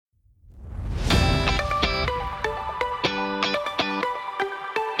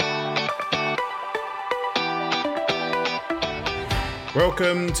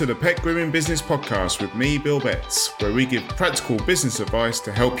Welcome to the Pet Grooming Business Podcast with me, Bill Betts, where we give practical business advice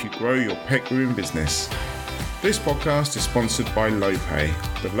to help you grow your pet grooming business. This podcast is sponsored by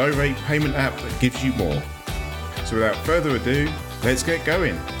LowPay, the low-rate payment app that gives you more. So without further ado, let's get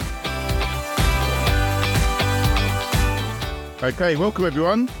going. Okay, welcome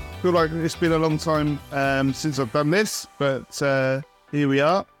everyone. Feel like it's been a long time since I've done this, but here we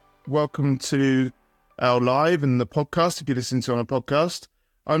are. Welcome to our live and the podcast, if you listen to on a podcast.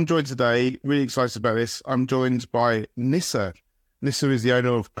 I'm joined today, really excited about this. I'm joined by Nissa. Nissa is the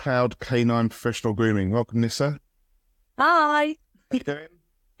owner of Cloud Canine Professional Grooming. Welcome, Nissa. Hi. How you doing?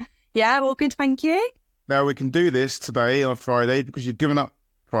 Yeah, all good, thank you. Now we can do this today on Friday because you've given up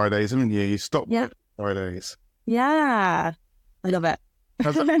Fridays, haven't you? You stopped Fridays. Yeah, I love it.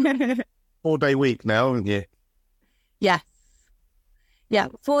 4-day week now, haven't you? Yes. Yeah,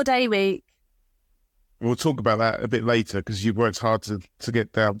 4-day week. We'll talk about that a bit later because you've worked hard to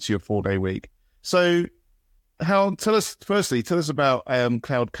get down to your 4-day week. So tell us about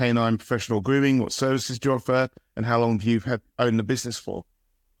Cloud Canine Professional Grooming, what services do you offer, and how long have you owned the business for?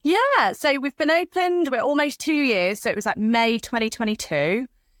 Yeah, so we've been opened, we're almost 2 years, so it was like May 2022.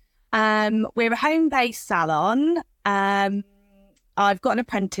 We're a home-based salon. I've got an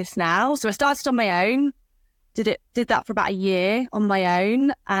apprentice now, so I started on my own. Did that for about a year on my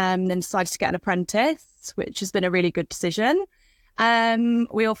own, then decided to get an apprentice, which has been a really good decision.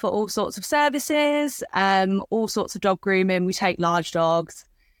 We offer all sorts of services, all sorts of dog grooming. We take large dogs.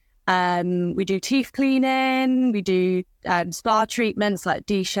 We do teeth cleaning. We do spa treatments like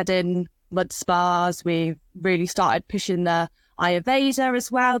de-shedding, mud spas. We've really started pushing the Ayurveda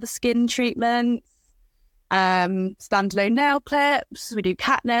as well, the skin treatments, standalone nail clips. We do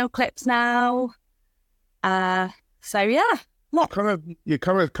cat nail clips now. So yeah, You're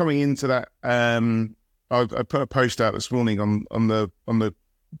kind of coming into that. I put a post out this morning on the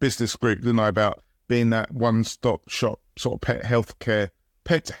business group, didn't I, about being that one-stop shop sort of pet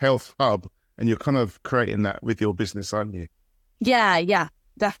health hub, and you're kind of creating that with your business, aren't you? Yeah,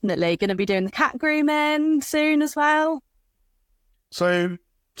 definitely. Going to be doing the cat grooming soon as well. So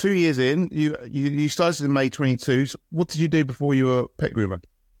 2 years in, you started in May 22. So what did you do before you were a pet groomer?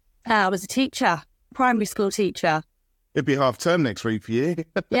 I was a teacher. Primary school teacher. It'd be half term next week for you.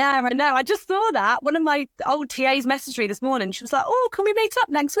 Yeah, I know. I just saw that. One of my old TAs messaged me this morning. She was like, "Oh, can we meet up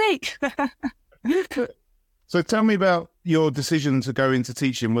next week?" So tell me about your decision to go into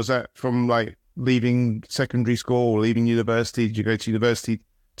teaching. Was that from like leaving secondary school or leaving university? Did you go to university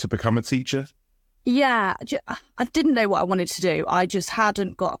to become a teacher? Yeah, I didn't know what I wanted to do. I just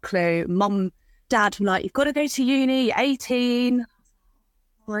hadn't got a clue. Mum, Dad were like, "You've got to go to uni, you're 18.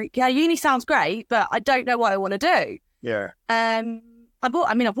 Like, yeah, uni sounds great, but I don't know what I want to do. Yeah. I've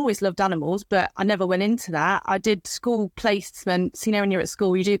always loved animals, but I never went into that. I did school placements. You know, when you're at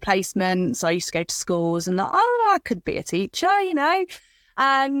school, you do placements. I used to go to schools and I could be a teacher, you know.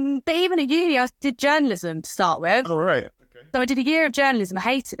 But even at uni, I did journalism to start with. Oh, right. Okay. So I did a year of journalism. I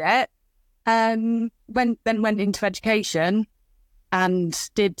hated it. Then went into education and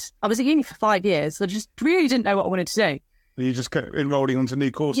I was at uni for 5 years. So I just really didn't know what I wanted to do. You just kept enrolling onto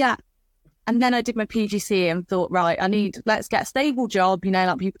new courses? Yeah. And then I did my PGC and thought, right, let's get a stable job, you know,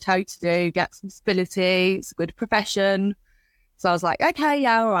 like people tell you to do, get some stability, it's a good profession. So I was like, okay,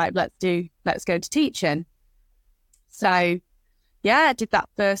 yeah, all right, let's go to teaching. So, yeah, I did that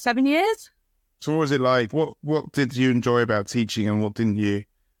for 7 years. So what was it like? What did you enjoy about teaching and what didn't you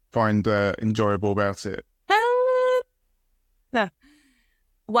find enjoyable about it? No.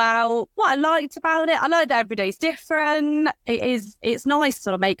 Well, what I liked about it, I know that every day's different. It's nice to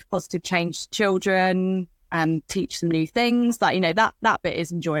sort of make a positive change to children and teach them new things. Like, you know, that bit is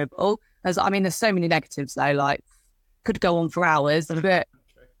enjoyable. There's so many negatives though, like could go on for hours, but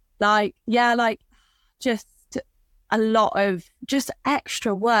just a lot of just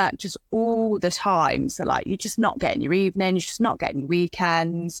extra work just all the time. So like you're just not getting your evenings, you're just not getting your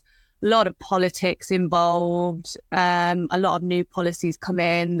weekends. A lot of politics involved, a lot of new policies come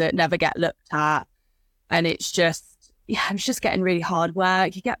in that never get looked at. And it's just getting really hard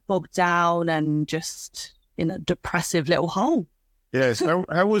work. You get bogged down and just in a depressive little hole. Yes.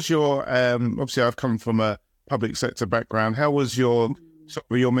 How was your, obviously I've come from a public sector background. How was your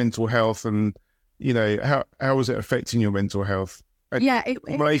mental health and, you know, how was it affecting your mental health? Yeah.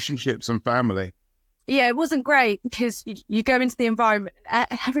 Relationships and family. Yeah, it wasn't great because you go into the environment and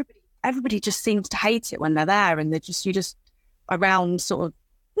everybody just seems to hate it when they're there, and you're just around sort of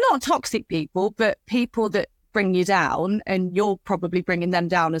not toxic people, but people that bring you down, and you're probably bringing them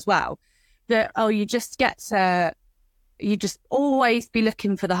down as well. That you just always be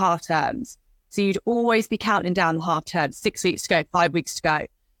looking for the half terms. So you'd always be counting down the half term, 6 weeks to go, 5 weeks to go.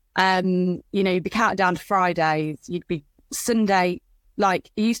 You'd be counting down to Fridays. You'd be Sunday, like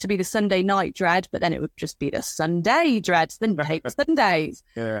it used to be the Sunday night dread, but then it would just be the Sunday dread. Then you hate Sundays.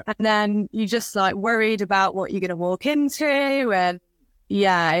 Yeah. And then you just like worried about what you're going to walk into. And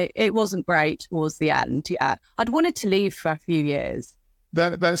yeah, it wasn't great towards the end. Yeah. I'd wanted to leave for a few years.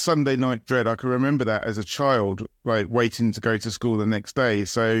 That Sunday night dread, I can remember that as a child, like waiting to go to school the next day.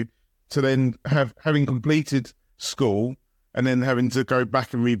 So to then having completed school and then having to go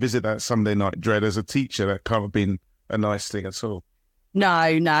back and revisit that Sunday night dread as a teacher, that can't have been a nice thing at all. No,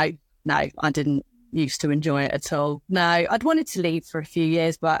 I didn't used to enjoy it at all. No, I'd wanted to leave for a few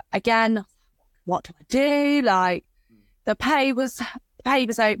years, but again, what do I do? Like the pay was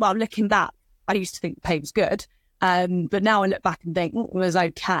well, looking back, I used to think the pay was good. But now I look back and think it was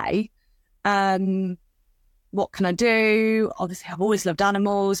okay. What can I do? Obviously, I've always loved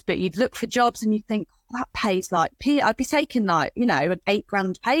animals, but you'd look for jobs and you'd think, that pays like, I'd be taking like, an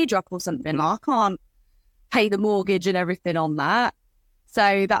 £8,000 pay drop or something. I can't pay the mortgage and everything on that.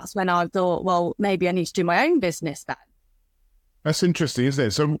 So that's when I thought, well, maybe I need to do my own business then. That's interesting, isn't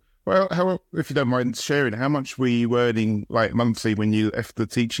it? So, well, how, if you don't mind sharing, how much were you earning like monthly when you left the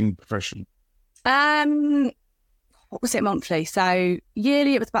teaching profession? What was it monthly? So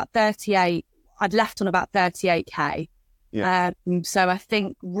yearly it was about 38. I'd left on about 38k. Yeah. So I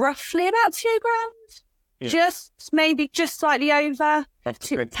think roughly about £2,000. Yeah. Just slightly over.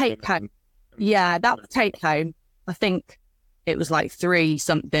 Take home. Yeah, that was take home. I think it was like 3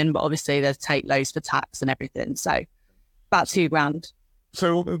 something, but obviously there's take loads for tax and everything. So about £2,000.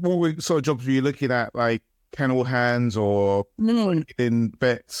 So what sort of jobs were you looking at, like kennel hands or in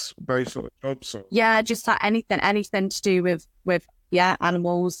vets, those sort of jobs? Or? Yeah, just like anything to do with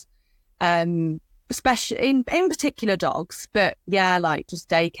animals, especially in particular dogs. But yeah, like just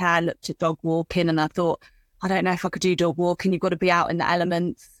daycare. Looked at dog walking, and I thought, I don't know if I could do dog walking. You've got to be out in the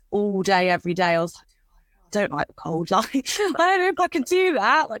elements all day, every day. I was like, I don't like the cold. Like I don't know if I can do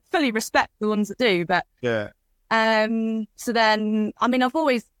that. Like fully respect the ones that do, but yeah. So then, I mean, I've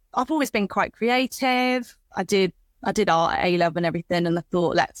always been quite creative. I did art at A-level and everything, and I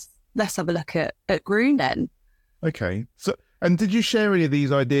thought let's have a look at grooming. Okay. So, and did you share any of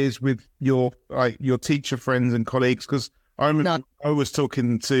these ideas with your teacher friends and colleagues? Because I was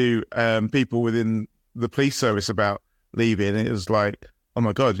talking to people within the police service about leaving. It was like, oh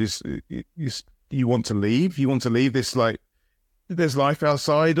my God, you want to leave? You want to leave this, like, there's life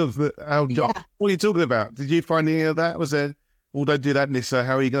outside of our job. Yeah. What are you talking about? Did you find any of that? Was there, well, don't do that, Nissa.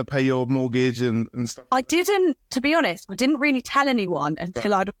 How are you going to pay your mortgage and stuff? I didn't, to be honest, I didn't really tell anyone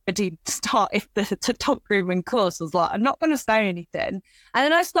until I'd already started the dog grooming course. I was like, I'm not going to say anything. And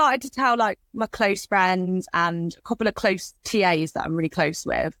then I started to tell like my close friends and a couple of close TAs that I'm really close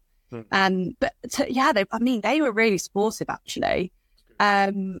with. They were really supportive actually.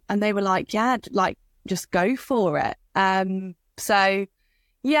 And they were like, yeah, like just go for it. So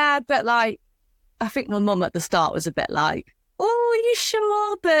yeah, but like, I think my mum at the start was a bit like, oh, are you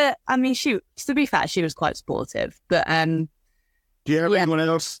sure? But I mean, to be fair, she was quite supportive. But do you have anyone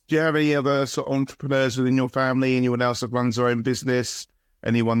else? Do you have any other sort of entrepreneurs within your family? Anyone else that runs their own business?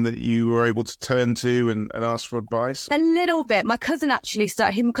 Anyone that you were able to turn to and ask for advice? A little bit. My cousin actually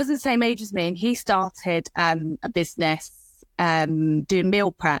started. My cousin's the same age as me, and he started a business doing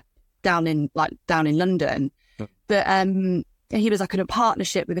meal prep down in London. But he was like in a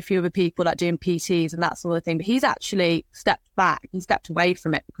partnership with a few other people, like doing PTs and that sort of thing. But he's actually stepped back. He stepped away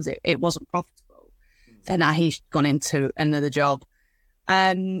from it because it wasn't profitable. So now he's gone into another job.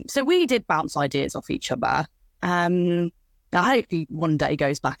 So we did bounce ideas off each other. I hope he one day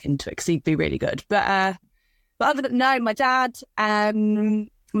goes back into it because he'd be really good. But other than no, my dad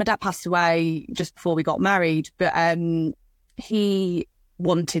passed away just before we got married. But he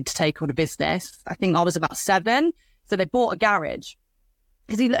wanted to take on a business. I think I was about 7. So they bought a garage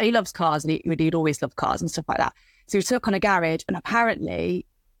because he loves cars and he'd always loved cars and stuff like that. So he took on a garage, and apparently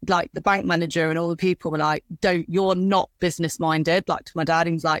like the bank manager and all the people were like, you're not business minded. Like to my dad,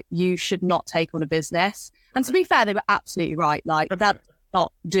 he was like, you should not take on a business. And to be fair, they were absolutely right. Like that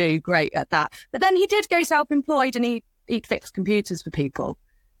not do great at that. But then he did go self-employed and he'd fix computers for people.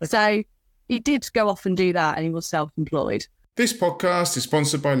 So he did go off and do that, and he was self-employed. This podcast is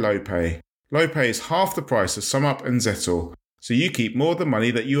sponsored by LowPay. LowPay is half the price of SumUp and Zettle, so you keep more of the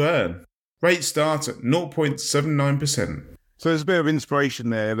money that you earn. Rates start at 0.79%. So there's a bit of inspiration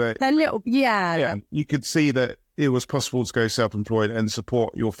there. A little, yeah. You could see that it was possible to go self-employed and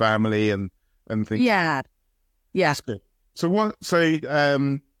support your family and things. Yeah. That's good. So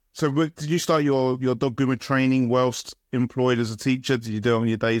did you start your dog grooming training whilst employed as a teacher? Did you do it on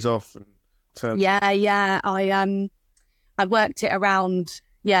your days off? So, Yeah. I worked it around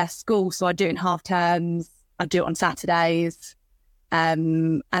school, so I do it in half terms. I do it on Saturdays,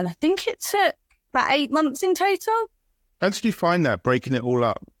 and I think it took about 8 months in total. how did you find that, breaking it all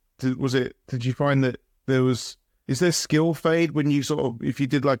up? Did you find that is there skill fade when you if you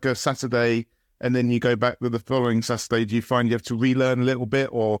did like a Saturday and then you go back to the following Saturday, do you find you have to relearn a little bit,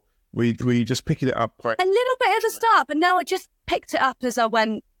 or were you just picking it up quite? A little bit at the start, but no, I just picked it up as I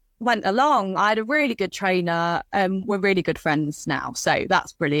went along. I had a really good trainer. We're really good friends now, so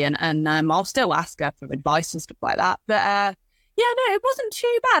that's brilliant. And I'll still ask her for advice and stuff like that. But no, it wasn't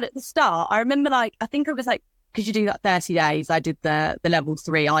too bad at the start. I remember, I think it was because you do that 30 days. I did the level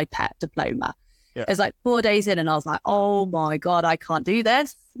 3 iPad diploma. Yeah. It was 4 days in, and I was like, oh my God, I can't do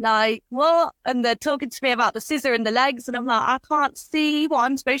this. What? And they're talking to me about the scissor in the legs, and I'm like, I can't see what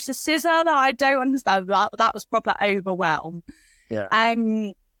I'm supposed to scissor. I don't understand that. That was proper overwhelm. Yeah.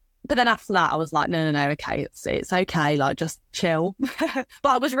 But then after that, I was like, no, okay, it's okay, just chill. But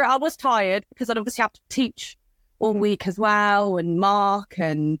I was tired because I'd obviously have to teach all week as well and mark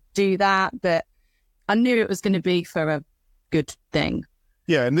and do that. But I knew it was going to be for a good thing.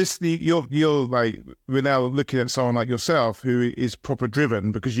 Yeah, and you're we're now looking at someone like yourself who is proper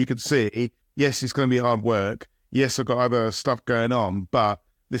driven, because you can see, yes, it's going to be hard work. Yes, I've got other stuff going on, but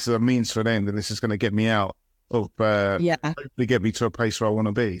this is a means for an end, and this is going to get me out of hopefully get me to a place where I want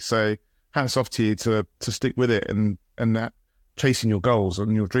to be. So hats off to you to stick with it and that chasing your goals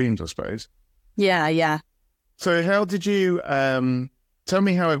and your dreams, I suppose. Yeah. So how did you tell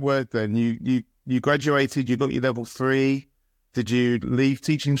me how it worked then? You graduated, you got your level 3. Did you leave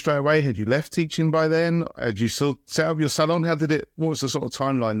teaching straight away? Had you left teaching by then? Had you still set up your salon? What was the sort of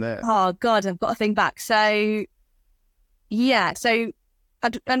timeline there? Oh God, I've got to think back. So I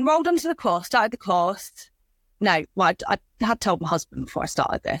enrolled onto the course, started the course. No, I had told my husband before I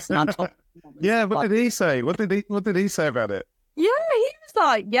started this, and I told him. Yeah, what did he say? What did he say about it? Yeah, he was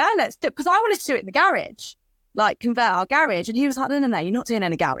like, yeah, let's do it, because I wanted to do it in the garage, convert our garage, and he was like, no, you're not doing it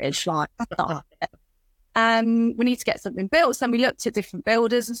in a garage, that's not it. We need to get something built. So we looked at different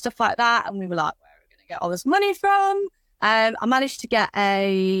builders and stuff like that, and we were like, where are we going to get all this money from? I managed to get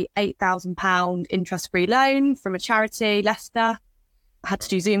a £8,000 interest-free loan from a charity, Leicester. I had to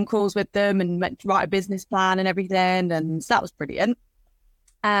do Zoom calls with them and write a business plan and everything, and so that was brilliant.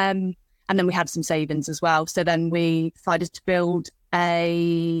 And then we had some savings as well. So then we decided to build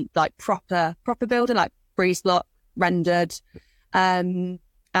a proper building, breeze block, rendered.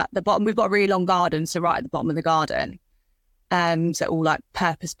 At the bottom, we've got a really long garden, so right at the bottom of the garden. So all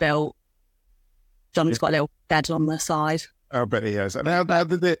purpose built. John's got a little bed on the side. I bet he has. And how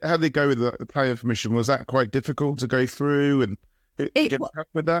did it go with the planning permission? Was that quite difficult to go through and get help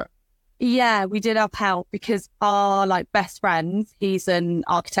with that? Yeah, we did have help because our best friend, he's an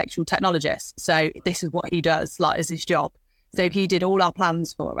architectural technologist. So this is what he does, as his job. So he did all our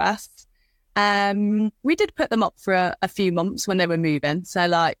plans for us. We did put them up for a few months when they were moving.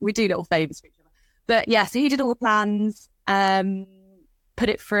 So we do little favours for each other. But yeah, so he did all the plans, put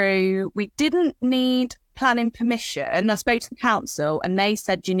it through. We didn't need planning permission. I spoke to the council and they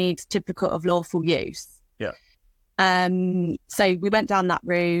said you need certificate of lawful use. Yeah. So we went down that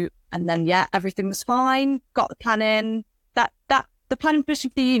route, and then everything was fine. Got the planning. The planning permission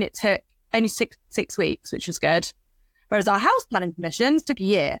for the unit took only six weeks, which was good. Whereas our house planning permissions took a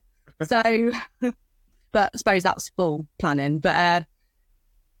year. So, but I suppose that was full planning. But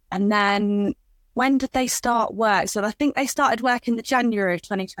and then when did they start work? So I think they started work in the January of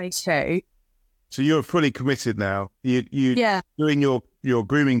 2022. So you're fully committed now. You doing your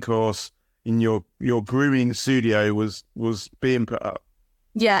grooming course in your grooming studio was being put up.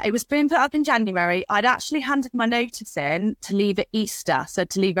 Yeah, it was being put up in January. I'd actually handed my notice in to leave at Easter, so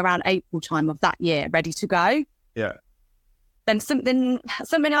to leave around April time of that year, ready to go. Yeah. Then something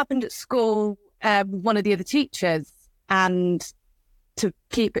happened at school, one of the other teachers, and to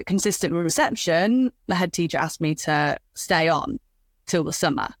keep it consistent with reception, the head teacher asked me to stay on till the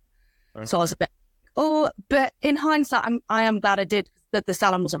summer. Okay. So I was a bit, but in hindsight, I am glad I did, that the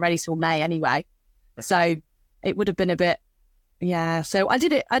salon wasn't ready till May anyway. So it would have been a bit, so I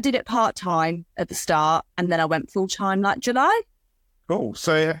did it part-time at the start, and then I went full-time July. Cool.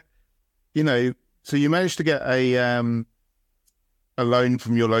 So, so you managed to get a loan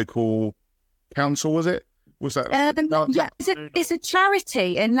from your local council, was it? Was that? Yeah, it's a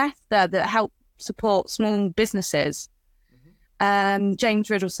charity in Leicester that helps support small businesses. Mm-hmm. James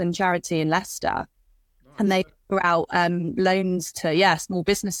Riddleson Charity in Leicester. Nice. And they throw out loans to small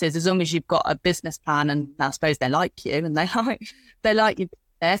businesses, as long as you've got a business plan, and I suppose they like you and they like your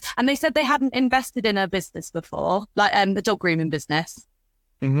business. And they said they hadn't invested in a business before, the dog grooming business.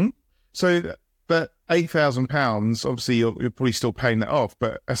 Mm-hmm. So that £8,000, obviously you're probably still paying that off,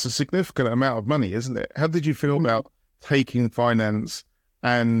 but that's a significant amount of money, isn't it? How did you feel about taking finance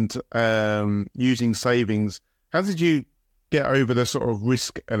and using savings? How did you get over the sort of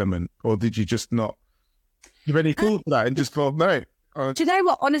risk element, or did you just not give any thought to that and just thought, no? Do you know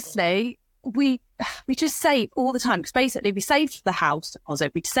what? Honestly, we just save all the time, because basically we saved for the house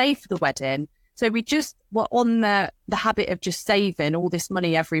deposit, we saved for the wedding, so we just were on the habit of just saving all this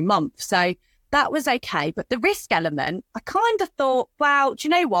money every month. So that was okay. But the risk element, I kind of thought, well, do you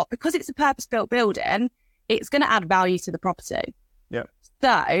know what? Because it's a purpose-built building, it's going to add value to the property. Yeah.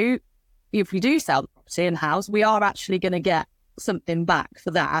 So if we do sell the property and house, we are actually going to get something back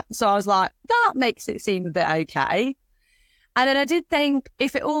for that. So I was like, that makes it seem a bit okay. And then I did think,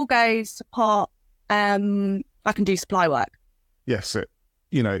 if it all goes to pot, I can do supply work. Yes,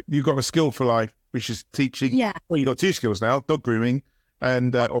 you've got a skill for life, which is teaching. Yeah. Well, you've got two skills now: dog grooming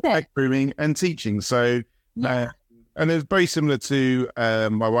and or pet grooming and teaching. So, and it's very similar to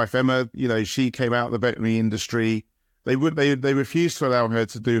my wife Emma. She came out of the veterinary industry. They refused to allow her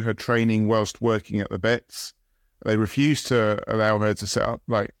to do her training whilst working at the vets. They refused to allow her to set up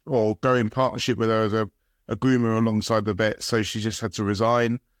or go in partnership with her as a groomer alongside the vet. So she just had to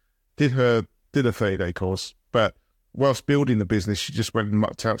resign. Did a 30-day course, but whilst building the business, she just went and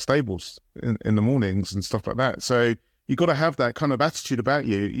mucked out stables in the mornings and stuff like that. So you've got to have that kind of attitude about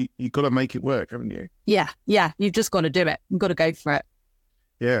you. You've got to make it work, haven't you? Yeah. You've just got to do it. You've got to go for it.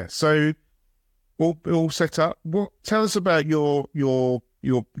 Yeah. So all set up. Tell us about your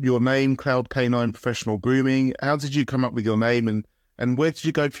name, Cloud Canine Professional Grooming. How did you come up with your name, and where did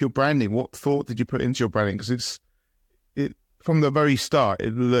you go for your branding? What thought did you put into your branding? Because it from the very start,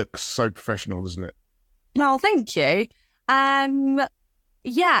 it looks so professional, doesn't it? Well, thank you.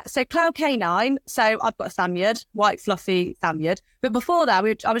 So Cloud Canine. So I've got a Spaniard, white fluffy Spaniard. But before that,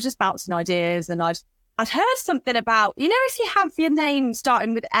 I was just bouncing ideas, and I'd heard something about, if you have your name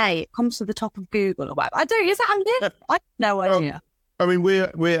starting with A, it comes to the top of Google or whatever. Is that how it is? I have no idea. I mean,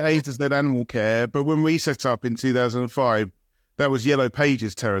 we're A to Z Animal Care, but when we set up in 2005, that was Yellow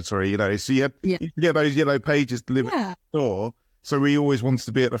Pages territory, So you get those Yellow Pages delivered to the store. So we always wanted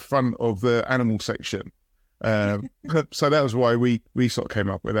to be at the front of the animal section. So that was why we sort of came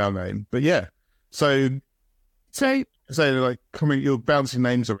up with our name. But yeah, so you're bouncing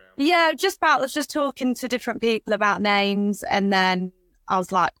names around. Yeah, I was just talking to different people about names, and then I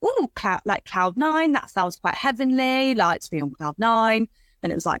was like, oh, Cloud9, that sounds quite heavenly, to be on Cloud9.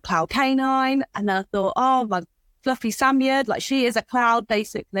 And it was like Cloud Canine. And then I thought, oh, my fluffy Spaniard, she is a cloud,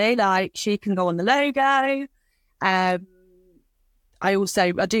 basically. She can go on the logo. I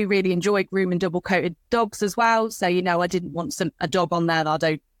do really enjoy grooming double-coated dogs as well. So, I didn't want a dog on there that I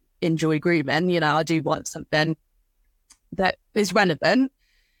don't enjoy grooming. I do want something that is relevant.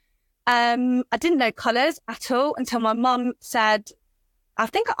 I didn't know colours at all until my mum said, I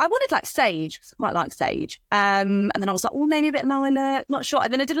think I wanted sage, because I quite like sage. And then I was like, oh, maybe a bit of lilac, not sure.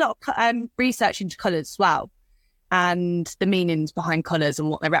 And then I did a lot of research into colours as well, and the meanings behind colours and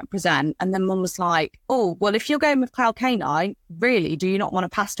what they represent. And then Mum was like, oh, well, if you're going with Cloud Canine, really, do you not want a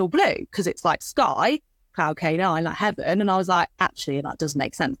pastel blue? Because it's like sky, Cloud Canine, like heaven. And I was like, actually, that does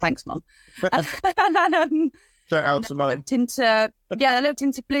make sense. Thanks, Mum. And then shout out to mine. I looked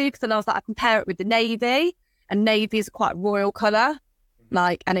into blue, because then I was like, I compare it with the navy, and navy is quite a royal colour,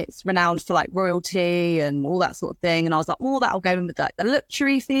 and it's renowned for royalty and all that sort of thing. And I was like, oh, that'll go in with the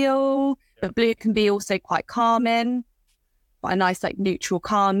luxury feel. But blue can be also quite calming, quite a nice neutral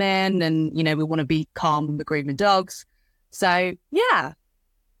calming, and we want to be calm when we're grooming dogs. So yeah.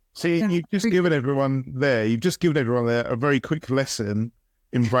 See, you've just given everyone there a very quick lesson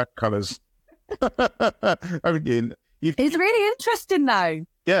in bright colours. Haven't you? It's really interesting though.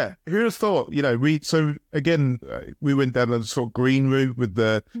 Yeah, who would have thought? So again, we went down the sort of green route with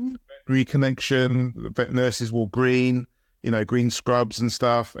the veterinary connection. The vet nurses wore green, green scrubs and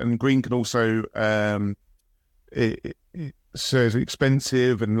stuff. And green can also, so it's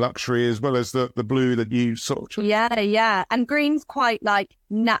expensive and luxury, as well as the blue that you sort of. Yeah. And green's quite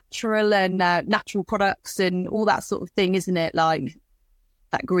natural and natural products and all that sort of thing, isn't it?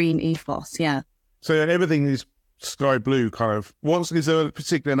 That green ethos, yeah. So everything is sky blue, kind of. Is there a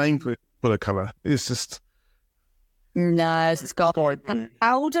particular name for the colour? It's just... No, it's got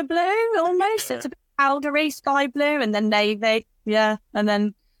powder blue, almost. It's a bit powdery, sky blue, and then navy, yeah. And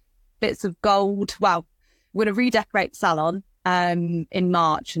then bits of gold. Well, we're going to redecorate the salon in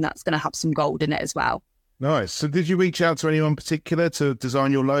March, and that's going to have some gold in it as well. Nice. So did you reach out to anyone particular to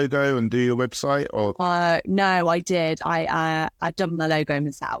design your logo and do your website? Or no, I did. I done my logo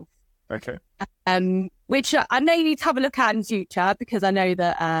myself. Okay. Which I may need to have a look at in the future because I know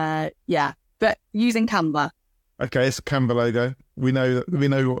that, but using Canva. Okay, it's a Canva logo. We know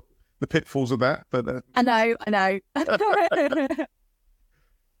what the pitfalls of that, but I know.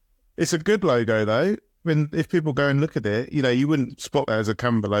 it's a good logo though. If people go and look at it, you wouldn't spot that as a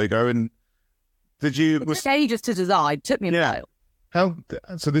Canva logo. And did you? It took ages to design. Took me a while.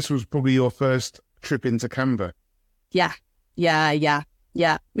 So this was probably your first trip into Canva. Yeah.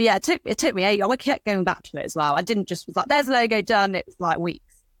 It took me ages. I kept going back to it as well. I didn't just was like, there's a logo done. It was like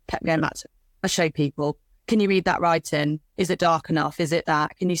weeks. Kept going back to it. I show people. Can you read that writing? Is it dark enough? Is it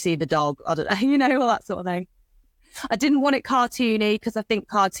that? Can you see the dog? I don't know, all that sort of thing. I didn't want it cartoony because I think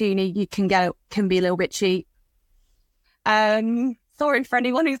cartoony can be a little bit cheap. Sorry for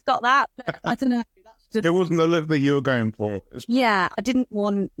anyone who's got that, but I don't know. It wasn't the look that you were going for. Yeah, I didn't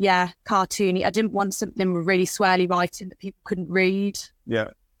want cartoony. I didn't want something with really swirly writing that people couldn't read.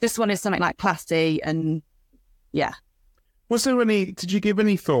 Yeah. This one is something like classy and yeah. Did you give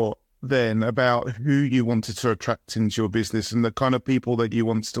any thought then about who you wanted to attract into your business and the kind of people that you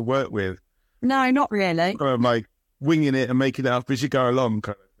wanted to work with? No, not really. Kind of like winging it and making it up as you go along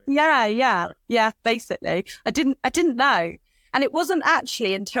kind of thing. Yeah, basically. I didn't know. And it wasn't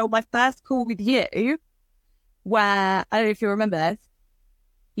actually until my first call with you where, I don't know if you remember this,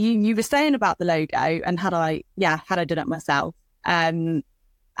 you were saying about the logo and had I done it myself. And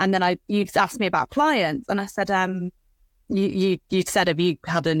then you asked me about clients and I said, you said, have you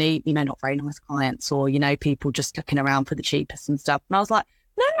had any, not very nice clients or, people just looking around for the cheapest and stuff. And I was like,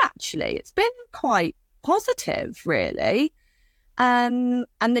 no, actually, it's been quite positive, really. And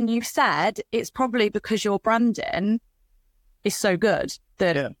then you said it's probably because your branding is so good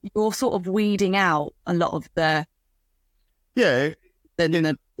that you're sort of weeding out a lot of the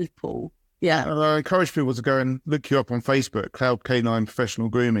people. Yeah. And I encourage people to go and look you up on Facebook, Cloud K9 Professional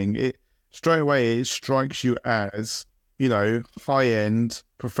Grooming. It straight away, it strikes you as, high-end,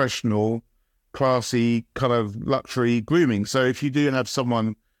 professional, classy, kind of luxury grooming. So if you do have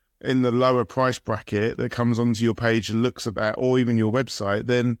someone in the lower price bracket that comes onto your page and looks at that, or even your website,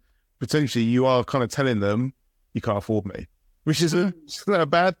 then potentially you are kind of telling them, you can't afford me, which is it's not a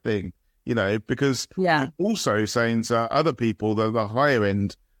bad thing, because you're also saying to other people that the higher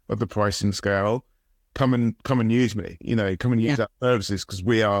end of the pricing scale, come and use me, come and use our services because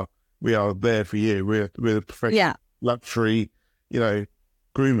we are there for you. We're the professional luxury,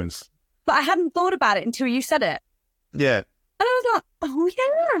 groomers. But I hadn't thought about it until you said it. Yeah. And I was like, oh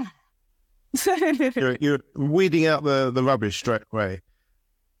yeah. You're weeding out the rubbish straight away.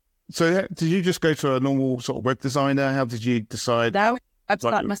 So did you just go to a normal sort of web designer? How did you decide? No, I've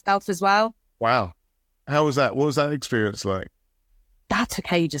started myself as well. Wow. How was that? What was that experience like? That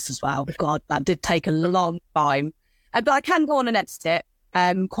took ages as well. God, that did take a long time. But I can go on and edit it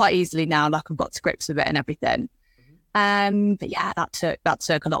quite easily now. Like I've got scripts of it and everything. But yeah, that took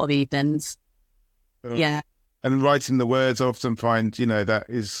a lot of evenings. Yeah. And writing the words, I often find,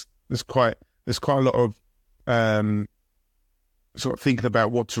 there's quite a lot of sort of thinking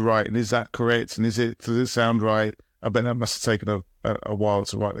about what to write and is that correct and does it sound right? I bet that must have taken a while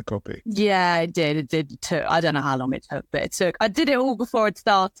to write the copy. Yeah, it did. It took, I don't know how long it took, but it took. I did it all before it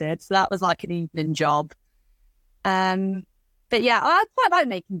started, so that was like an evening job. But yeah, I quite like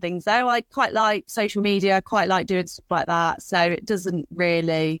making things though. I quite like social media. I quite like doing stuff like that. So it doesn't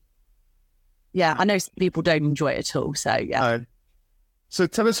really. Yeah, I know some people don't enjoy it at all. So yeah. So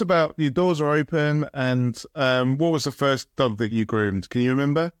tell us about your doors are open and what was the first dog that you groomed? Can you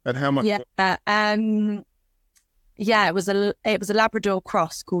remember? And how much? Yeah, it was a Labrador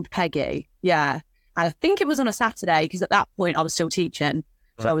cross called Peggy. Yeah, and I think it was on a Saturday because at that point I was still teaching,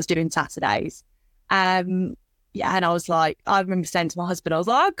 so I was doing Saturdays. Yeah, and I was like, I remember saying to my husband, I was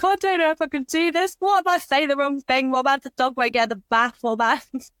like, I don't know if I can do this. What if I say the wrong thing? What about the dog won't get the bath or that?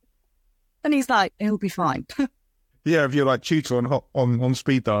 And he's like, it'll be fine. Yeah, if you're like tutor on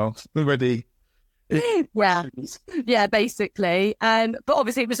speed dial, already. Yeah, basically. But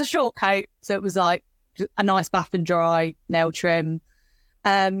obviously it was a short coat, so it was like a nice bath and dry, nail trim.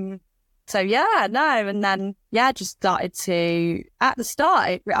 So yeah, no, and then just started to. At the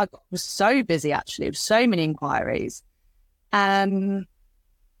start, I was so busy actually, with so many inquiries, and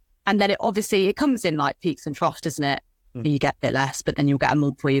then it comes in like peaks and troughs, doesn't it? You get a bit less, but then you'll get a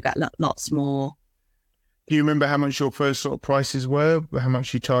month where you get lots more. Do you remember how much your first sort of prices were? How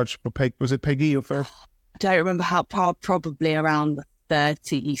much you charged for Peggy? Was it Peggy your first? I don't remember how. Probably around the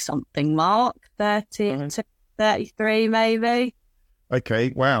 30 something mark, 30 to 33 maybe.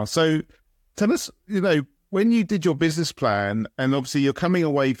 Okay, wow. So tell us, when you did your business plan, and obviously you're coming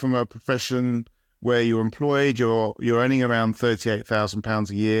away from a profession where you're employed, you're earning around £38,000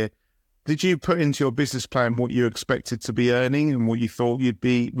 a year. did you put into your business plan what you expected to be earning and what you thought you'd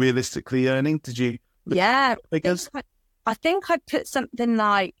be realistically earning? Did you? Yeah. Figures? I think I put something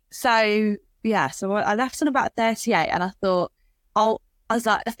like, so I left on about 38 and I thought, I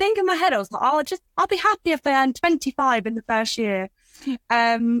think in my head, I was like, I'll be happy if I earn 25 in the first year.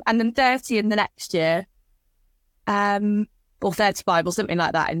 And then 30 in the next year. Or 35 or something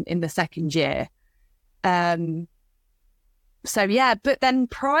like that in the second year. So yeah, but then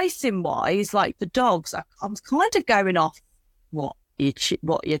pricing wise, like the dogs, I was kind of going off what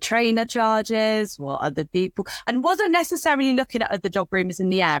your trainer charges, what other people, and wasn't necessarily looking at other dog groomers in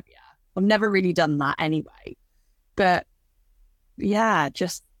the area. I've never really done that anyway. But yeah,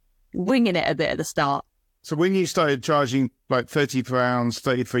 just winging it a bit at the start. So when you started charging like £30,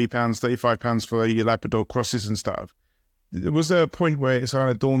 £33, £35 for your Labrador crosses and stuff, was there a point where it kind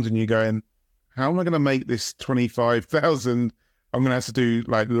of dawned on you going, how am I going to make this 25,000? I'm going to have to do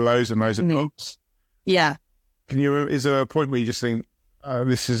like loads and loads of dogs. Yeah. Is there a point where you just think,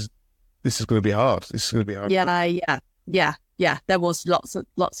 this is going to be hard. This is going to be hard. Yeah. There was lots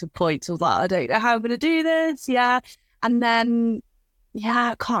of points. I was like, I don't know how I'm going to do this. Yeah. And then,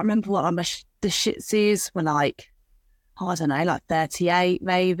 I can't remember what the Shih Tzus were like. I don't know, like 38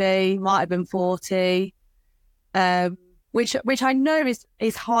 maybe, might have been 40. Which I know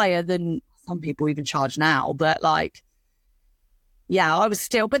is higher than some people even charge now, but like, I was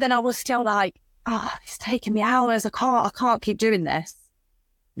still like, it's taking me hours. I can't keep doing this.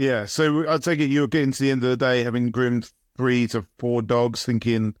 Yeah. So I take it you were getting to the end of the day, having groomed 3 to 4 dogs,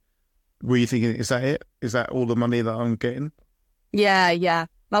 were you thinking, is that it? Is that all the money that I'm getting? Yeah.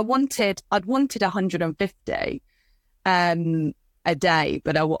 I'd wanted 150 a day,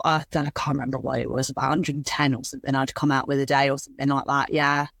 but I can't remember what it was, about 110 or something. I'd come out with a day or something like that.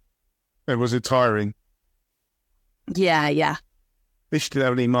 Yeah. And was it tiring? Yeah. They should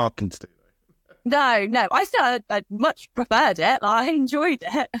have any marking to do. No. I much preferred it. I enjoyed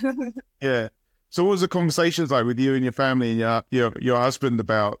it. Yeah. So what was the conversations like with you and your family and your husband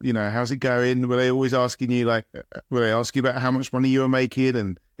about, how's it going? Were they always asking you were they asking about how much money you were making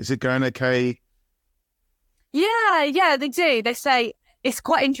and is it going okay? Yeah, they do. They say it's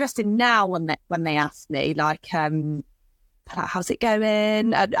quite interesting now when they ask me like, how's it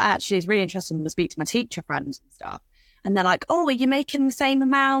going? And actually, it's really interesting to speak to my teacher friends and stuff. And they're like, oh, are you making the same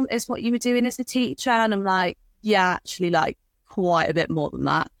amount as what you were doing as a teacher? And I'm like, yeah, actually, like quite a bit more than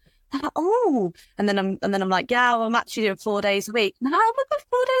that. They're like, oh, and then I'm like, yeah, well, I'm actually doing 4 days a week. And they're like, oh my God,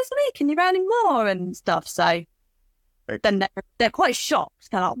 4 days a week, and you're earning more and stuff. So then they're quite shocked.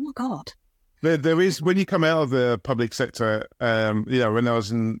 They're like, oh my God. There is, when you come out of the public sector, when I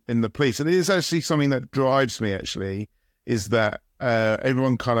was in the police, and it is actually something that drives me actually, is that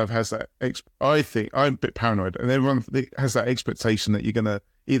everyone kind of has that, I think, I'm a bit paranoid, and everyone has that expectation that you're going to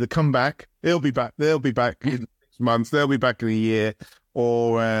either come back, they'll be back in 6 months, they'll be back in a year,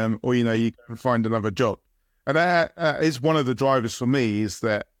 or you can find another job. And that is one of the drivers for me, is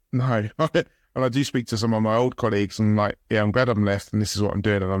that, no, and I do speak to some of my old colleagues, and like, yeah, I'm glad I'm left, and this is what I'm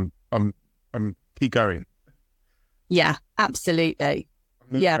doing, and I'm keep going. Yeah, absolutely.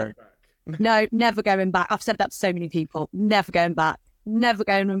 Yeah. No, never going back. I've said that to so many people. Never going back. Never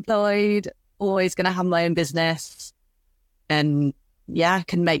going employed. Always going to have my own business. And I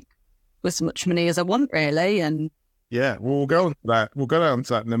can make as much money as I want, really. And yeah, we'll go on to that. We'll go on to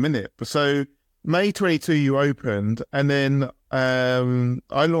that in a minute. But so May 22, you opened, and then I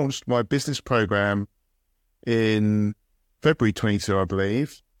launched my business program in February 22, I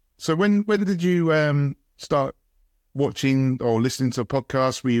believe. So when did you start watching or listening to a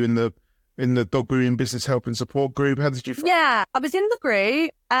podcast? Were you in the dog grooming business help and support group? How did you find? Yeah, I was in the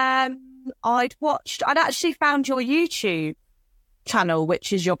group. I'd actually found your YouTube channel,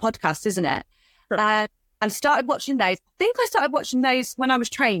 which is your podcast, isn't it? Sure. And started watching those. I think I started watching those when I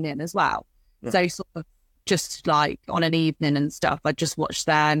was training as well. Yeah. So sort of just like on an evening and stuff, I just watched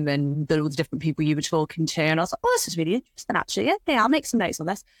them and all the different people you were talking to. And I was like, oh, this is really interesting, actually. Yeah, I'll make some notes on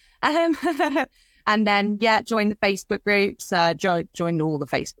this. And then, joined the Facebook groups, joined all the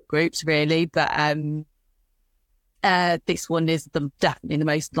Facebook groups, really. But this one is definitely the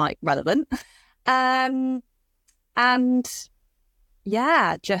most relevant. And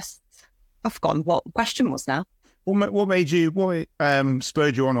just, I've forgotten what the question was now. What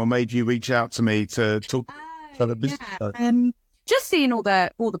spurred you on or made you reach out to me to talk about the business? Just seeing all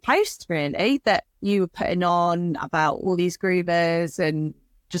the posts, really, that you were putting on about all these groomers and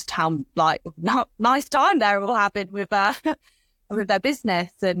just how nice time they're all having with their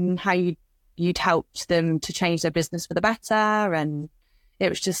business and how you'd helped them to change their business for the better. And it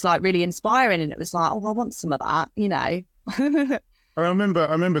was just really inspiring. And it was like, oh, I want some of that, I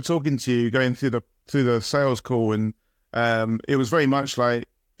remember talking to you going through the sales call, and it was very much like,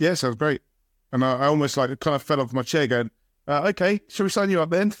 yeah, sounds great. And I almost like kind of fell off my chair going, okay, shall we sign you up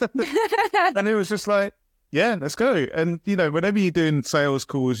then? And it was just like, yeah, let's go. And, whenever you're doing sales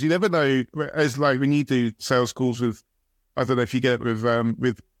calls, you never know, as like when you do sales calls with, I don't know if you get it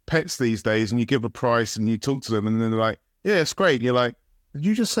with pets these days, and you give a price and you talk to them and then they're like, yeah, it's great. And you're like, did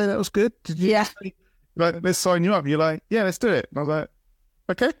you just say that was good? Did you say, like, let's sign you up? You're like, yeah, let's do it. And I was like,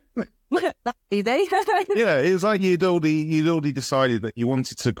 okay. That's easy. Yeah, it was like you'd already decided that you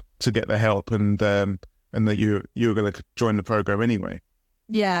wanted to get the help, and that you were going to join the program anyway.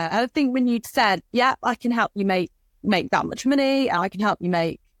 Yeah, I think when you'd said, yeah, I can help you make that much money, and I can help you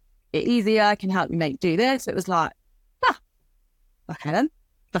make it easier, I can help you do this, it was like, okay then,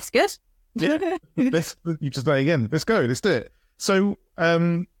 that's good. Yeah, you just say again, let's go, let's do it. So,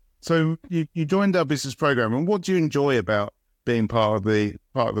 so you joined our business program, and what do you enjoy about being part of the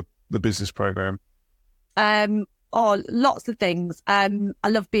business program? Lots of things. I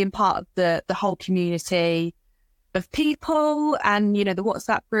love being part of the whole community of people, and the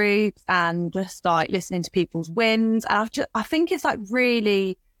WhatsApp groups, and just like listening to people's wins. And I think it's like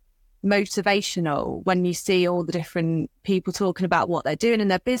really motivational when you see all the different people talking about what they're doing in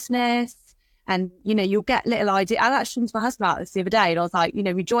their business. And, you'll get little ideas. I actually talked to my husband about this the other day, and I was like,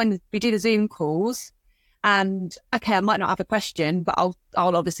 we do the Zoom calls, and okay, I might not have a question, but I'll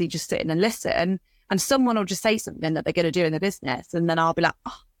obviously just sit in and listen, and someone will just say something that they're going to do in their business, and then I'll be like,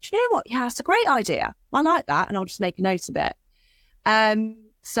 oh, do you know what? Yeah, it's a great idea. I like that, and I'll just make a note of it.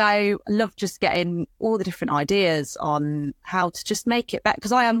 So I love just getting all the different ideas on how to just make it better,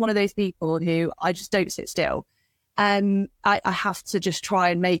 because I am one of those people who I just don't sit still. I have to just try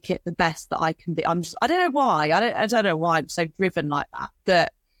and make it the best that I can be. I don't know why. I don't know why I'm so driven like that.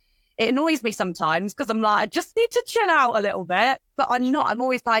 But it annoys me sometimes, because I'm like, I just need to chill out a little bit. But I'm not. I'm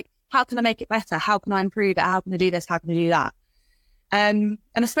always like, how can I make it better? How can I improve it? How can I do this? How can I do that? And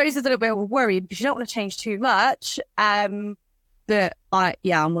I suppose there's a little bit of a worry because you don't want to change too much. But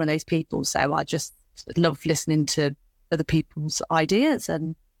I'm one of those people. So I just love listening to other people's ideas.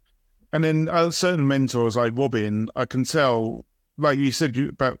 And then certain mentors like Robin, I can tell, like you said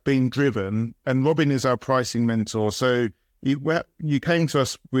about being driven, and Robin is our pricing mentor. So you came to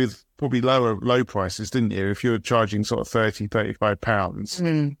us with probably low prices, didn't you? If you were charging sort of £30-35.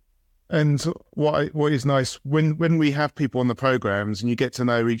 Mm. And what is nice, when we have people on the programs and you get to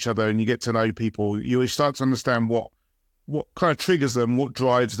know each other and you get to know people, you start to understand what kind of triggers them, what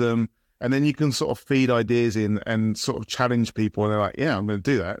drives them. And then you can sort of feed ideas in and sort of challenge people. And they're like, yeah, I'm going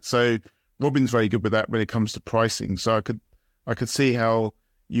to do that. So Robin's very good with that when it comes to pricing. So I could see how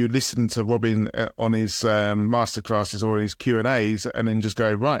you listen to Robin on his masterclasses or his Q&As and then just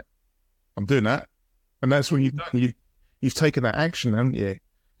go, right, I'm doing that. And that's when you've taken that action, haven't you?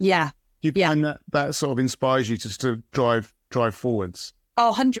 Yeah. You find that sort of inspires you to drive forwards.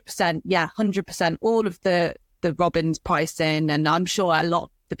 Oh, 100%. Yeah, 100%. All of the Robin's pricing, and I'm sure a lot of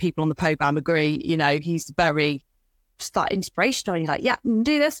the people on the program agree, he's very just like inspirational. He's like, yeah, we'll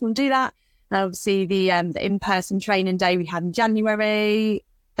do this, we'll do that. And obviously the in-person training day we had in January,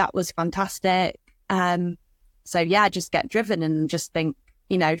 that was fantastic. So yeah, just get driven and just think,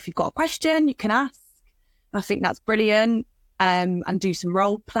 if you've got a question, you can ask. I think that's brilliant. And do some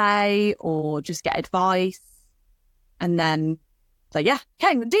role play or just get advice. And then, so yeah,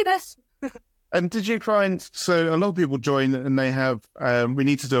 okay, we'll do this. And did you find, so a lot of people join and they have, we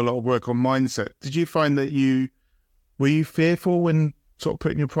need to do a lot of work on mindset. Did you find that were you fearful when sort of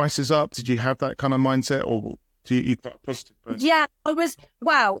putting your prices up? Did you have that kind of mindset, or do you quite positive person? Yeah, I was,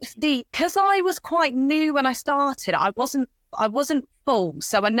 because I was quite new when I started, I wasn't full.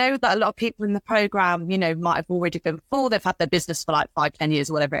 So I know that a lot of people in the program, might have already been full. They've had their business for like 5-10 years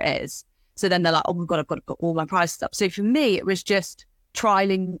or whatever it is. So then they're like, oh my God, I've got to put all my prices up. So for me, it was just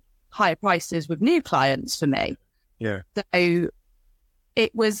trialing higher prices with new clients for me. Yeah. So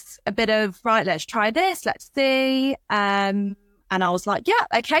it was a bit of, right, let's try this, let's see. And I was like, yeah,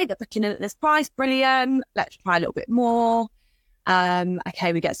 okay, they're looking at this price, brilliant. Let's try a little bit more.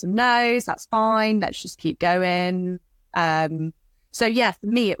 Okay, we get some no's, that's fine. Let's just keep going. So yeah, for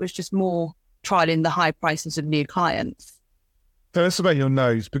me, it was just more trialing the high prices of new clients. Tell us about your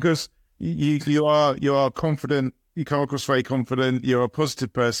no's, because you are confident. You come across very confident. You're a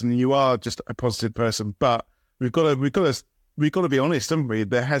positive person. You are just a positive person. But we've got to be honest, haven't we?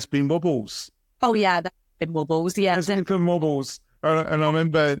 There has been wobbles. Oh yeah, there's been wobbles. Yeah, there's been wobbles. And I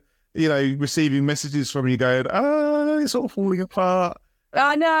remember, receiving messages from you going, it's all falling apart.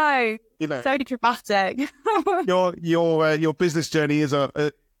 I know. So dramatic. Your business journey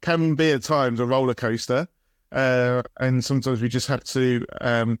can be at times a roller coaster. and sometimes we just have to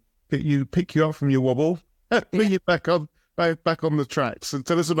pick you up from your wobble, put you back on the tracks. And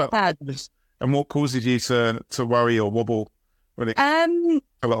tell us about this and what causes you to worry or wobble when it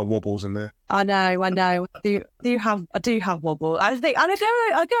a lot of wobbles in there. I know. I do have wobble. I think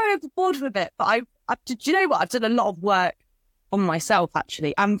I go overboard with it, but I do you know what? I've done a lot of work on myself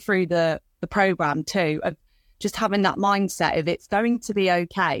actually, and through the program too, of just having that mindset of it's going to be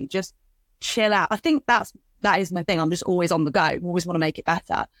okay. Just chill out. I think that is my thing. I'm just always on the go. Always want to make it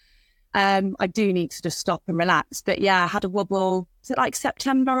better. I do need to just stop and relax. But yeah, I had a wobble. Was it like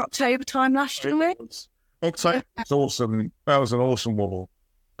September, October time last year? October was awesome. That was an awesome wobble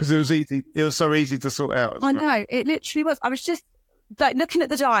because it was easy. It was so easy to sort out. I know, it literally was. I was just like looking at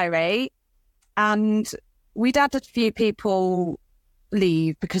the diary, and we'd had a few people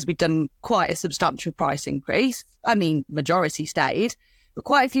leave because we'd done quite a substantial price increase. I mean, majority stayed, but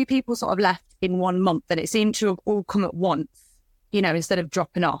quite a few people sort of left in 1 month, and it seemed to have all come at once, you know, instead of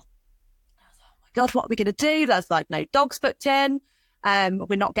dropping off. I was like, oh my God, what are we going to do? There's like no dogs booked in.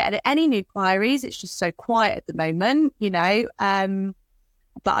 We're not getting any new inquiries. It's just so quiet at the moment, you know.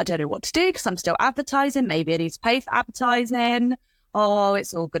 But I don't know what to do because I'm still advertising. Maybe I need to pay for advertising. Oh,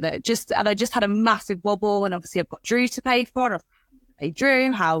 it's all gonna and I just had a massive wobble, and obviously I've got Drew to pay for, and I've paid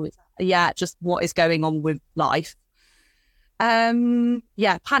Drew. Just what is going on with life?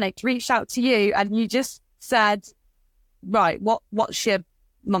 Panicked, reached out to you, and you just said, right, what's your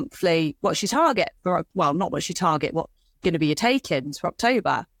monthly, what's your target for, well, not what's your target, what's going to be your take-ins for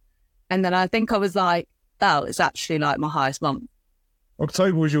October? And then I think I was like, oh, it's actually like my highest month.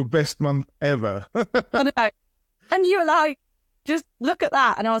 October was your best month ever. I know. And you were like, just look at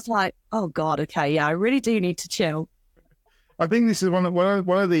that. And I was like, oh God, okay, yeah, I really do need to chill. I think this is one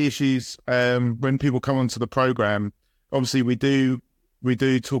of the issues when people come onto the program. Obviously, we do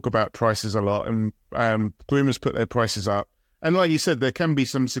talk about prices a lot, and groomers put their prices up. And like you said, there can be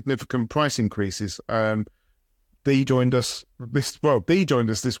some significant price increases. Dee joined us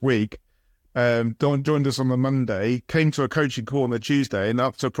this week. Don joined us on the Monday, came to a coaching call on the Tuesday, and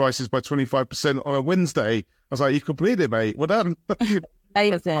up to prices by 25% on a Wednesday. I was like, "You completed it, mate. Well done."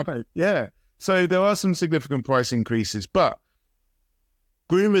 Yeah. So there are some significant price increases, but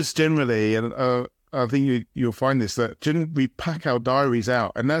groomers generally, and I think you'll find this, that generally we pack our diaries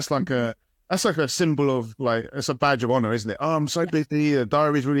out, and that's like a symbol of, like, it's a badge of honor, isn't it? Oh, I'm so busy. The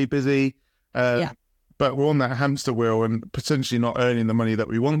diary's really busy. But we're on that hamster wheel and potentially not earning the money that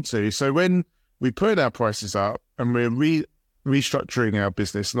we want to. So when we put our prices up and we're restructuring our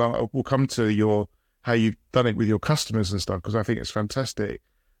business, and we'll come to how you've done it with your customers and stuff, because I think it's fantastic.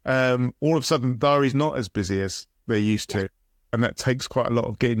 All of a sudden, the diary's not as busy as they're used to. And that takes quite a lot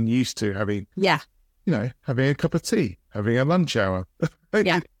of getting used to having a cup of tea, having a lunch hour.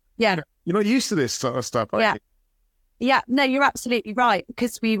 Yeah. You're not used to this sort of stuff, are you? Yeah, no, you're absolutely right,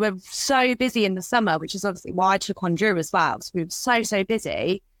 because we were so busy in the summer, which is obviously why I took on Drew as well. So we were so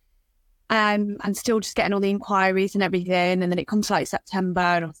busy, and still just getting all the inquiries and everything. And then it comes to like September,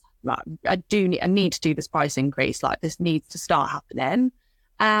 and I was like, right, I need to do this price increase. Like, this needs to start happening.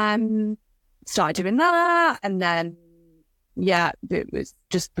 Started doing that, and then it was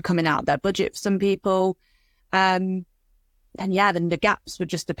just becoming out of their budget for some people. Then the gaps were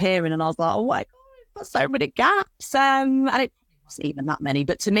just appearing, and I was like, oh my God, got so many gaps. And it wasn't even that many,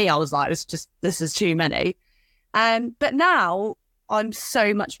 but to me, I was like, this is too many. But now I'm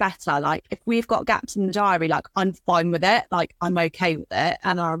so much better. Like, if we've got gaps in the diary, like, I'm fine with it. Like, I'm okay with it.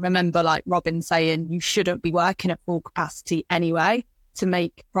 And I remember, like, Robin saying, you shouldn't be working at full capacity anyway to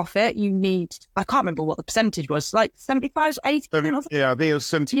make profit. You need, I can't remember what the percentage was, like 75 or 80. Yeah, I think it was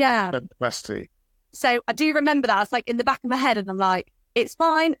 70% capacity. So I do remember that. It's like in the back of my head, and I'm like, it's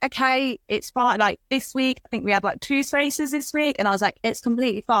fine. Okay, it's fine. Like, this week, I think we had like 2 spaces this week, and I was like, it's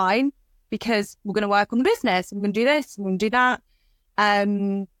completely fine, because we're going to work on the business. We're going to do this. We're going to do that.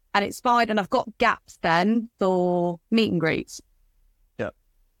 And it's fine. And I've got gaps then for meet and greets. Yeah.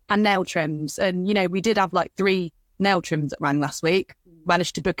 And nail trims. And, you know, we did have like 3 nail trims that rang last week.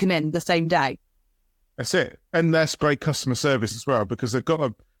 Managed to book them in the same day. That's it. And that's great customer service as well, because they've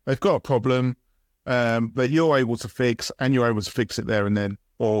got a problem that you're able to fix, and you're able to fix it there and then,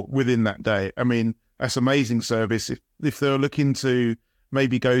 or within that day. I mean, that's amazing service. If they're looking to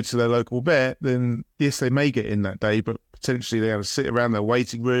maybe go to their local vet, then yes, they may get in that day, but potentially they have to sit around their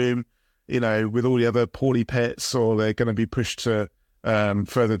waiting room, you know, with all the other poorly pets, or they're going to be pushed to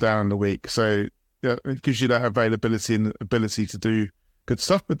further down in the week. So it gives you that availability and ability to do good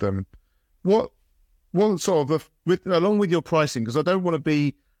stuff with them. What sort of, along with your pricing, because I don't want to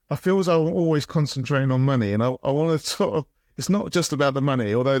be, I feel as though I'm always concentrating on money, and I want to sort of, it's not just about the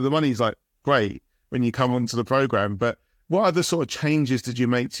money, although the money's like great, when you come onto the program. But what other sort of changes did you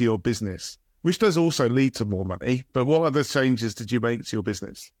make to your business? Which does also lead to more money, but what other changes did you make to your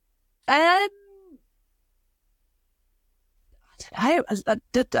business? I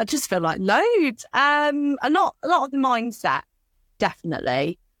just feel like loads. A lot of the mindset,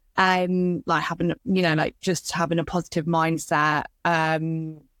 definitely. Like having, like just having a positive mindset.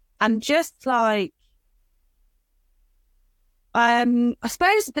 And just like, I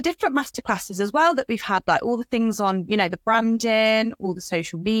suppose the different masterclasses as well that we've had, like all the things on, the branding, all the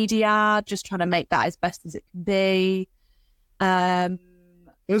social media, just trying to make that as best as it can be.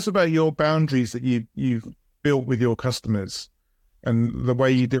 It's about your boundaries that you've built with your customers and the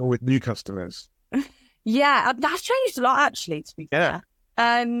way you deal with new customers. Yeah, that's changed a lot, actually, to be fair.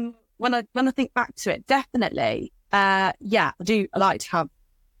 When I think back to it, definitely. I like to have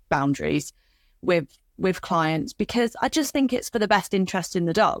boundaries with clients, because I just think it's for the best interest in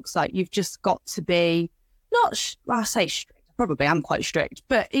the dogs. Like, you've just got to be I say strict. Probably I'm quite strict,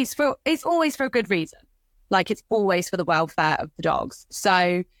 but it's always for a good reason. Like, it's always for the welfare of the dogs.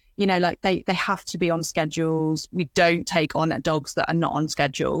 So, like they have to be on schedules. We don't take on dogs that are not on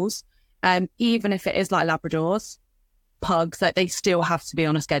schedules. Even if it is like Labradors, pugs, like they still have to be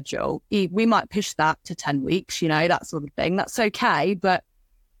on a schedule. We might push that to 10 weeks, that sort of thing. That's okay, but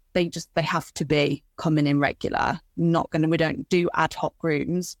they have to be coming in regular. We don't do ad hoc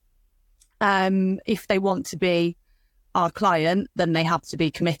grooms. If they want to be our client, then they have to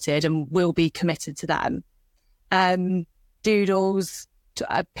be committed, and we'll be committed to them. Doodles,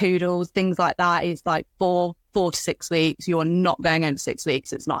 poodles, things like that is like 4 to 6 weeks. You're not going over 6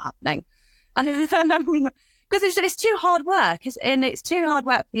 weeks. It's not happening. And because it's too hard work. It's too hard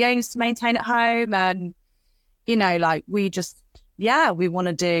work for the owners to maintain at home. And, like we want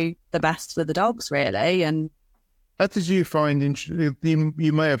to do the best for the dogs, really. And how did you find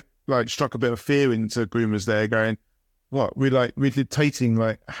you may have like struck a bit of fear into groomers there, going, what, we're dictating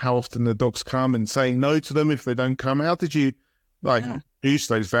like how often the dogs come and saying no to them if they don't come. How did you use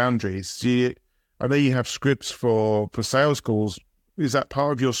those boundaries? I know you have scripts for sales calls. Is that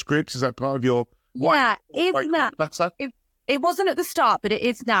part of your scripts? Is that part of your... Yeah, it wasn't at the start, but it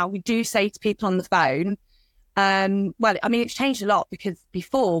is now. We do say to people on the phone, it's changed a lot, because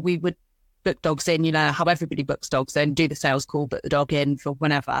before we would book dogs in, how everybody books dogs in, do the sales call, book the dog in for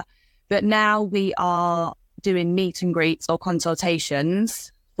whenever. But now we are doing meet and greets or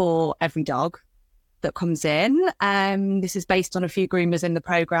consultations for every dog that comes in. This is based on a few groomers in the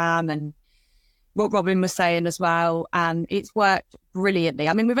program and what Robin was saying as well. And it's worked brilliantly.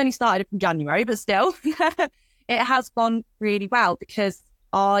 I mean, we've only started from January, but still it has gone really well, because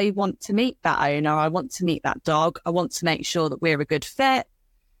I want to meet that owner. I want to meet that dog. I want to make sure that we're a good fit,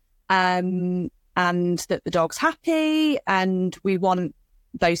 and that the dog's happy, and we want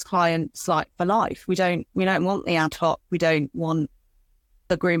those clients like for life. We don't want the ad hoc. We don't want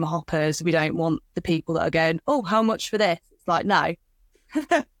the groomer hoppers. We don't want the people that are going, oh, how much for this? It's like, no.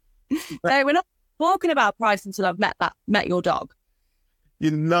 So we're not talking about price until I've met your dog.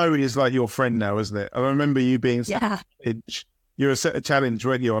 He's like your friend now, isn't it? I remember you being you're a set a challenge,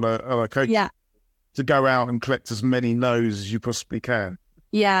 weren't you, on a coach? Yeah. To go out and collect as many no's as you possibly can.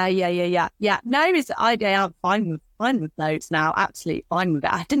 Yeah. No, I'm fine with notes now. Absolutely fine with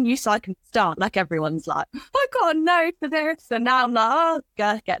it. I didn't used to like start like everyone's like, I got a no for this, and now I'm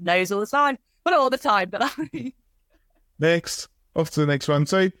like, get no's all the time. Well, not all the time, but Next, off to the next one.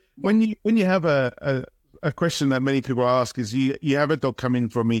 So when you have a question that many people ask is, you have a dog come in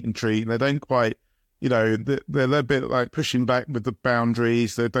for a meet and treat, and they don't quite, they're a bit like pushing back with the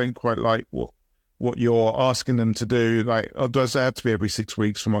boundaries. They don't quite like what you're asking them to do. Like, oh, does it have to be every 6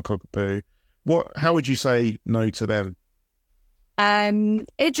 weeks for my cockapoo? How would you say no to them?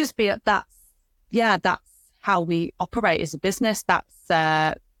 It'd just be that's how we operate as a business. That's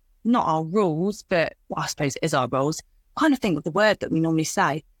not our rules, but I suppose it is our rules. I kind of think of the word that we normally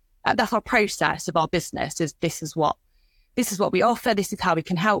say. That's our process of our business. This is what we offer. This is how we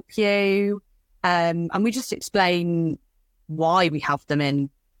can help you, and we just explain why we have them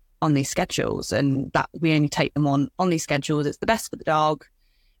in on these schedules, and that we only take them on these schedules. It's the best for the dog.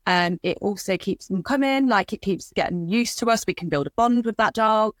 It also keeps them coming, like it keeps getting used to us. We can build a bond with that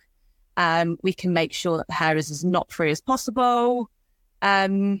dog. We can make sure that the hair is as knot free as possible.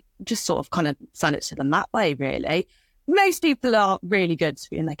 Just sort of kind of send it to them that way, really. Most people are really good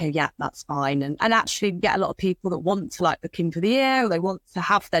and they go, yeah, that's fine. And actually get a lot of people that want to like book in for the year, or they want to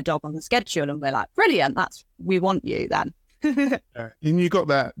have their dog on the schedule, and we're like, brilliant, we want you then. And you got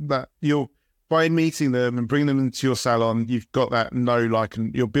that you're, by meeting them and bringing them into your salon, you've got that know, like,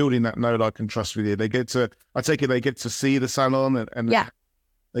 and you're building that know, like, and trust with you. I take it they get to see the salon and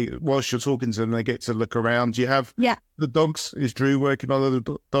whilst you're talking to them, they get to look around. Do you have the dogs? Is Drew working on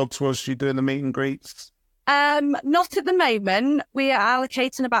the dogs whilst you're doing the meet and greets? Not at the moment. We are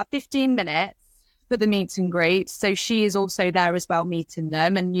allocating about 15 minutes for the meet and greet. So she is also there as well, meeting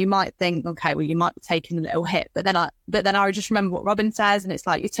them. And you might think, okay, well, you might be taking a little hit. But then I just remember what Robin says, and it's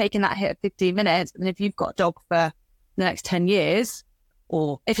like, you're taking that hit of 15 minutes. And if you've got a dog for the next 10 years,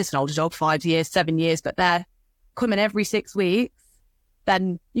 or if it's an older dog, 5 years, 7 years, but they're coming every 6 weeks,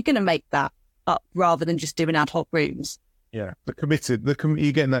 then you're going to make that up rather than just doing ad hoc rooms. Yeah, you're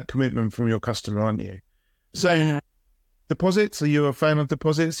getting that commitment from your customer, aren't you? So deposits, are you a fan of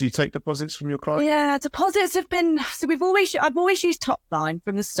deposits? Do you take deposits from your clients? Yeah, deposits have been, so I've always used top line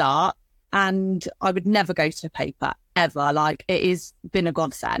from the start, and I would never go to paper ever. Like, it has been a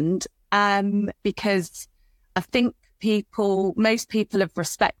godsend, because I think most people have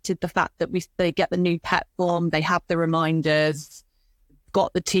respected the fact that they get the new pet form, they have the reminders,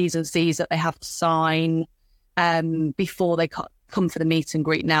 got the T's and C's that they have to sign before they come for the meet and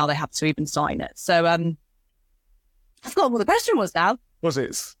greet. Now they have to even sign it. So I forgot what the question was now.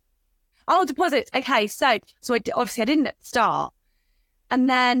 Deposits. Oh, deposits. Okay, so obviously I didn't at the start. And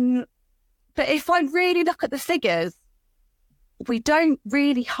then, but if I really look at the figures, we don't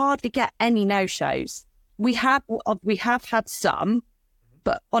really hardly get any no-shows. We have had some,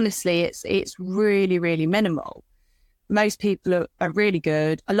 but honestly, it's really, really minimal. Most people are really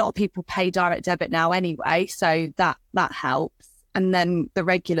good. A lot of people pay direct debit now anyway, so that helps. And then the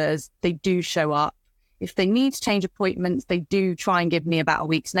regulars, they do show up. If they need to change appointments, they do try and give me about a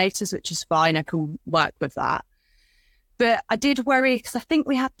week's notice, which is fine. I can work with that. But I did worry because I think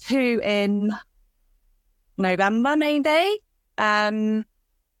we had 2 in November, maybe. And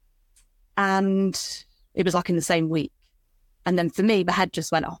it was like in the same week. And then for me, my head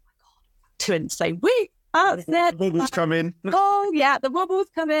just went, oh my God, 2 in the same week. Oh, the wobbles come in. Oh, yeah, the wobbles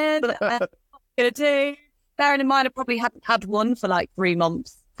come in. What am I going to do? Bearing in mind, I probably hadn't had one for like 3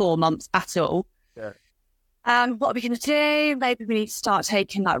 months, 4 months at all. Yeah. What are we going to do? Maybe we need to start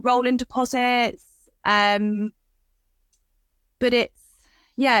taking like rolling deposits. But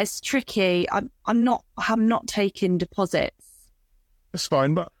it's tricky. I'm not taking deposits. That's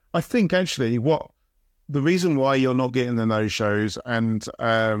fine, but I think actually the reason why you're not getting the no-shows and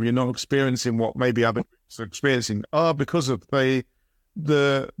you're not experiencing what maybe other groups are experiencing are because of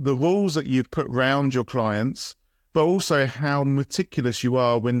the rules that you've put round your clients, but also how meticulous you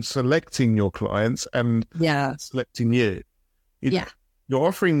are when selecting your clients and selecting you. You're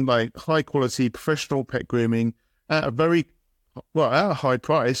offering like high quality professional pet grooming at at a high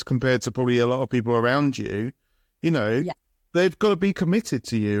price compared to probably a lot of people around you. They've got to be committed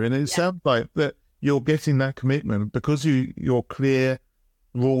to you. And it sounds like that you're getting that commitment because your clear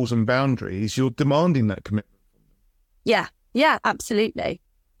rules and boundaries, you're demanding that commitment. Yeah, absolutely.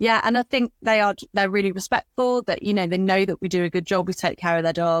 Yeah, and I think they're really respectful that, they know that we do a good job. We take care of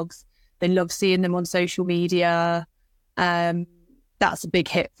their dogs. They love seeing them on social media. That's a big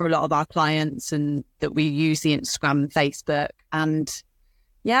hit for a lot of our clients, and that we use the Instagram and Facebook. And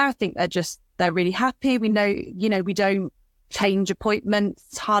yeah, I think they're really happy. We know, we don't change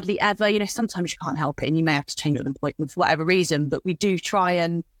appointments hardly ever. Sometimes you can't help it and you may have to change an appointment for whatever reason, but we do try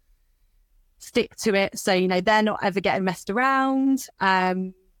and stick to it. So, they're not ever getting messed around.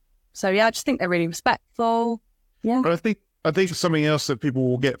 So yeah, I just think they're really respectful. Yeah. But I think something else that people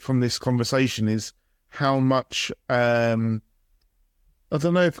will get from this conversation is how much, I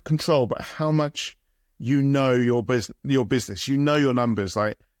don't know if control, but how much your business, your numbers.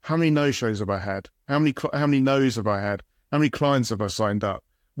 Like, how many no-shows have I had? How many no's have I had? How many clients have I signed up?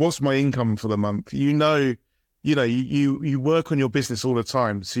 What's my income for the month? You work on your business all the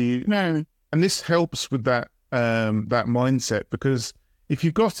time. So and this helps with that mindset, because if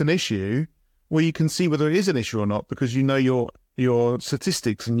you've got an issue, well, you can see whether it is an issue or not, because you know your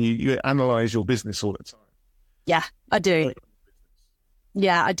statistics and you analyze your business all the time. Yeah, I do.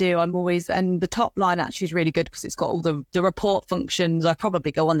 Yeah, I do. I'm always, and the top line actually is really good because it's got all the report functions. I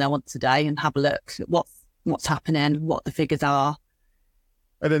probably go on there once a day and have a look at what's happening, what the figures are.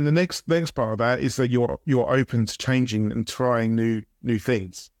 And then the next part of that is that you're open to changing and trying new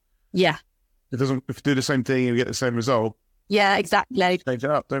things. Yeah. If you do the same thing and you get the same result. Yeah, exactly. Change it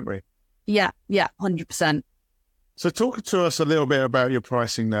up, don't we? Yeah, 100%. So talk to us a little bit about your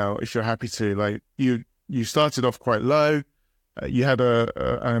pricing now, if you're happy to. Like, you started off quite low. You had an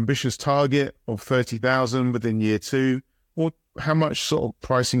ambitious target of 30,000 within year 2. How much sort of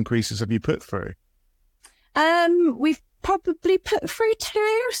price increases have you put through? We've probably put through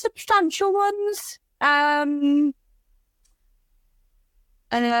 2 substantial ones. No.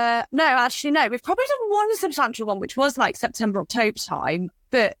 We've probably done 1 substantial one, which was like September, October time.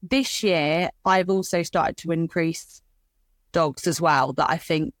 But this year, I've also started to increase dogs as well, that I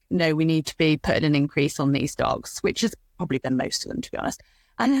think, no, we need to be putting an increase on these dogs, which has probably been most of them, to be honest.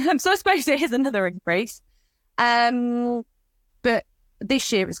 And so I suppose it is another increase. But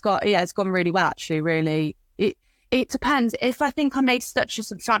this year it's gone really well, actually, really. It depends. If I think I made such a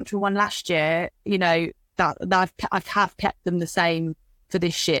substantial one last year, you know, that I have kept them the same for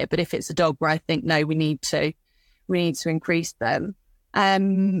this year. But if it's a dog where I think, no, we need to increase them.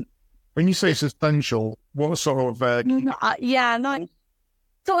 When you say substantial, what sort of... sort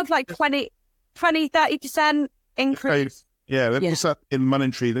of like 20, 30% increase. What's that in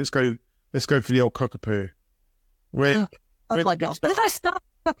monetary? Let's go for the old cockapoo. Oh my gosh. But if I start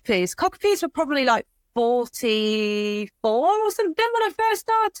cockatoos were probably like 44 or something when I first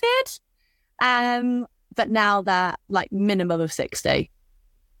started. But now they're like minimum of 60.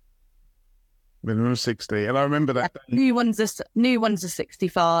 Minimum of 60. And I remember that. New ones are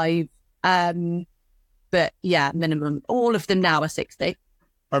 65. But yeah, minimum. All of them now are 60.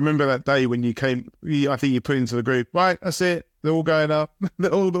 I remember that day when you came, I think you put into the group, right, that's it. They're all going up.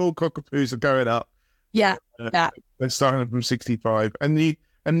 all cockapoos are going up. Yeah. They're starting from 65. And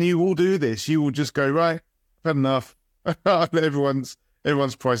you all do this. You will just go, right, I've had enough. everyone's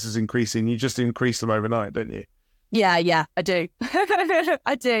price is increasing. You just increase them overnight, don't you? Yeah, I do.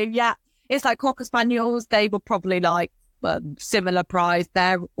 I do, yeah. It's like Cocker Spaniels. They were probably like similar price.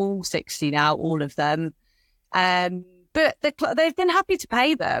 They're all 60 now, all of them. But they've been happy to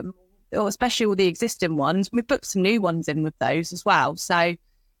pay them, or especially all the existing ones. We booked some new ones in with those as well. So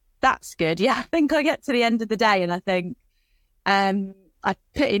that's good. Yeah, I think I get to the end of the day and I think I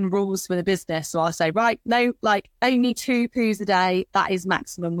put in rules for the business. So I'll say, right, no, like only 2 poos a day. That is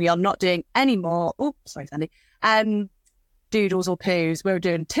maximum. We are not doing any more. Oh, sorry, Sandy. Doodles or poos. We're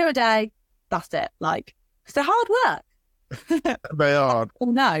doing 2 a day. That's it. Like, it's a hard work. They are. Oh,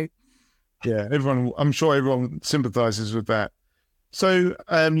 no. Yeah, I'm sure everyone sympathises with that. So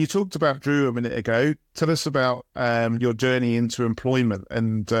you talked about Drew a minute ago. Tell us about your journey into employment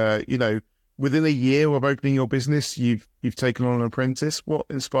and, within a year of opening your business, you've taken on an apprentice. What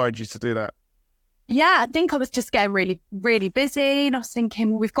inspired you to do that? Yeah, I think I was just getting really, really busy and I was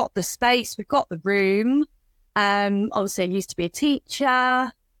thinking, well, we've got the space, we've got the room. Obviously I used to be a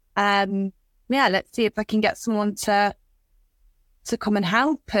teacher. Let's see if I can get someone to come and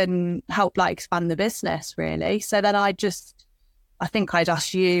help like expand the business really. So then I think I'd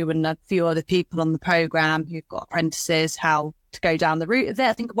asked you and a few other people on the program who've got apprentices how to go down the route of it.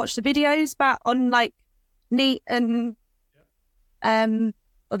 I think I watched the videos back on like Neat and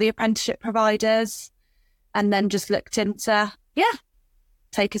or the apprenticeship providers, and then just looked into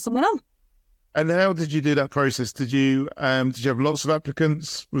taking someone on. And how did you do that process? Did you have lots of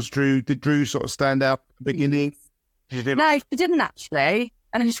applicants? Did Drew sort of stand out at the beginning? No, he didn't actually.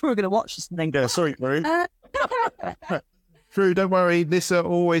 And I just were going to watch this thing. Yeah, sorry, Drew. Drew, don't worry. Nissa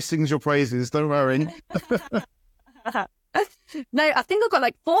always sings your praises. Don't worry. No, I think I got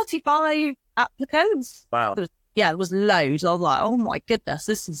like 45 applicants. Wow. There was loads. I was like, oh my goodness,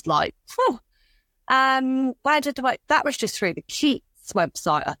 this is like, whew. That was just through the Keats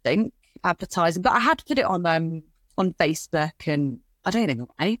website, I think, advertising. But I had to put it on Facebook, and I don't think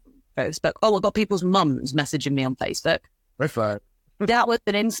any Facebook. Oh, I got people's mums messaging me on Facebook. Red flag. That was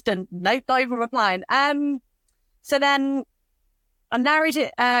an instant, not even replying. So then I narrowed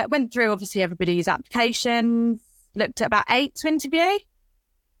it, went through obviously everybody's applications, looked at about 8 to interview,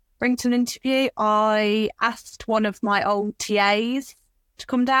 bring to an interview. I asked one of my old TAs to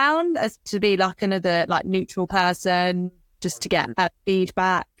come down as to be like another like neutral person, just to get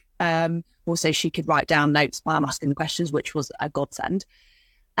feedback. Also, she could write down notes while I'm asking the questions, which was a godsend.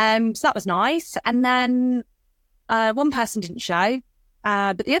 So that was nice. And then one person didn't show,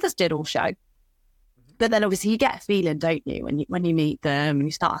 but the others did all show. But then obviously you get a feeling, don't you, when you meet them and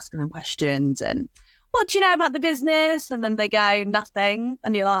you start asking them questions and what do you know about the business? And then they go, nothing.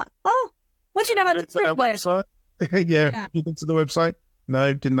 And you're like, oh, what do you know about the website? Yeah, you went to the website?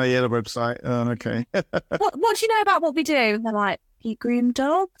 No, didn't know you had a website? Oh, okay. what do you know about what we do? And they're like, you groom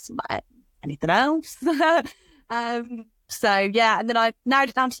dogs? I'm like, anything else? So, yeah, and then I narrowed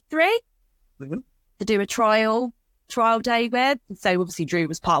it down to 3 to do a trial day with. So obviously Drew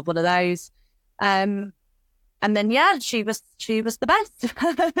was part of one of those. And then, yeah, she was the best.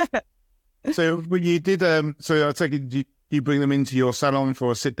 So when you did, so I take it, did you bring them into your salon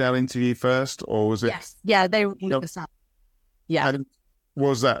for a sit-down interview first, or was it? Yes, yeah, they were in the salon. Yeah. And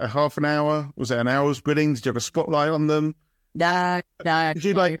was that a half an hour? Was it an hour's bidding? Did you have a spotlight on them? No. Did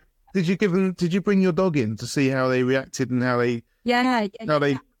you bring your dog in to see how they reacted and how they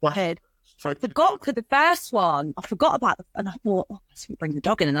I forgot for the first one. I forgot about and I thought, I should bring the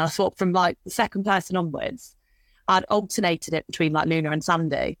dog in. And I thought from like the second person onwards, I'd alternated it between like Luna and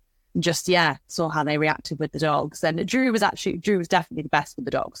Sandy. And just, saw how they reacted with the dogs. And Drew was definitely the best with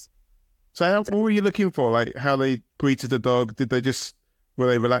the dogs. So what were you looking for? Like how they greeted the dog? Were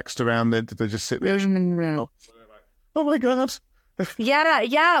they relaxed around it? Did they just sit there? Oh my God.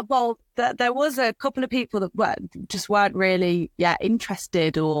 Yeah. Well, there was a couple of people that weren't really,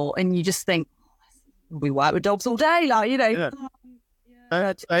 interested and you just think, we work with dogs all day, like, you know. Yeah.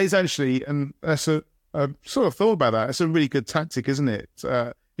 That is actually, and that's I've sort of thought about that. It's a really good tactic, isn't it?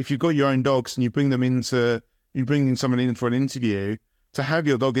 If you've got your own dogs and you bring someone in for an interview, to have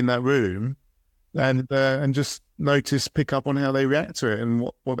your dog in that room and just pick up on how they react to it and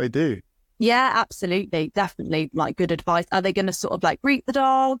what they do. Yeah, absolutely. Definitely like good advice. Are they going to sort of like greet the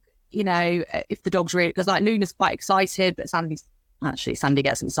dog? You know, if the dog's really, because like Luna's quite excited, but Sandy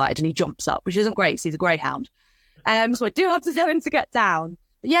gets excited and he jumps up, which isn't great because he's a greyhound. So I do have to tell him to get down.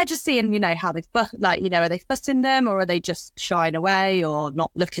 But yeah, just seeing, you know, how they are they fussing them or are they just shying away or not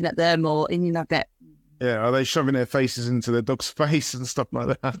looking at them or, you know, a bit. Yeah, are they shoving their faces into the dog's face and stuff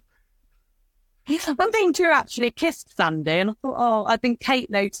like that? One thing, Drew actually kissed Sandy, and I thought, I think Kate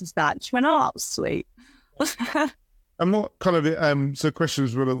noticed that. She went, "Oh, that was sweet." And what kind of so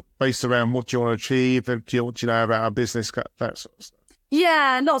questions were based around what do you want to achieve, what do you know about our business, that sort of stuff?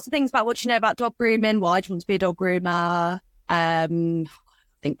 Yeah, lots of things about what do you know about dog grooming. Why do you want to be a dog groomer?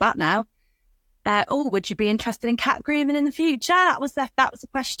 Think back now. Would you be interested in cat grooming in the future? That was the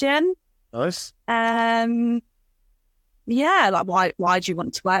question. Nice. Yeah, like why do you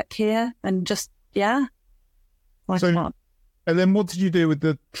want to work here? And just why not? And then what did you do with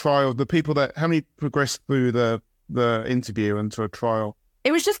the trial? The people how many progressed through the interview and to a trial?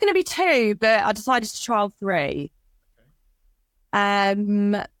 It was just going to be 2, but I decided to trial 3.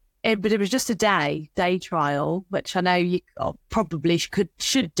 But it was just a day trial, which I know you probably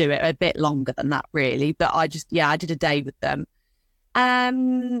should do it a bit longer than that, really. But I did a day with them.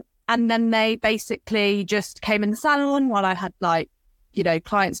 And then they basically just came in the salon while I had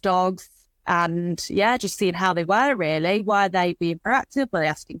clients' dogs and just seeing how they were really. Were they being proactive? Were they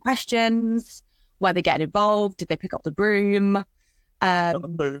asking questions? Were they getting involved? Did they pick up the broom?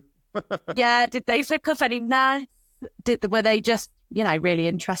 Did they pick up any mess? Were they just, really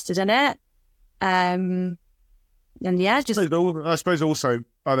interested in it? I suppose also,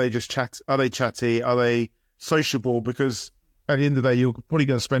 are they just are they chatty? Are they sociable? Because at the end of the day, you're probably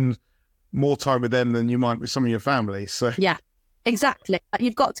going to spend more time with them than you might with some of your family. So yeah, exactly.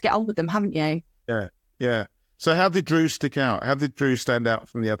 You've got to get on with them, haven't you? Yeah. So how did Drew stick out? How did Drew stand out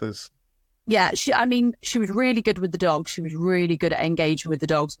from the others? Yeah, she was really good with the dogs. She was really good at engaging with the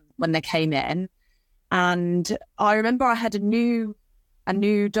dogs when they came in. And I remember I had a new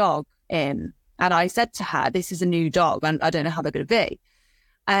dog in, and I said to her, "This is a new dog, and I don't know how they're going to be."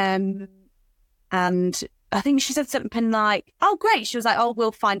 And I think she said something like, "Oh, great." She was like, "Oh,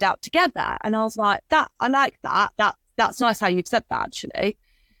 we'll find out together." And I was like, I like that. That's nice how you've said that, actually.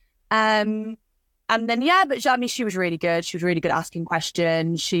 And then, she was really good. She was really good at asking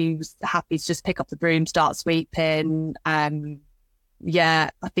questions. She was happy to just pick up the broom, start sweeping. I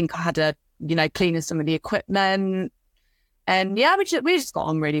think I had a, cleaning some of the equipment. And we just got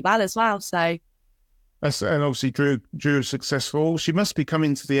on really well as well. So. And obviously Drew was successful. She must be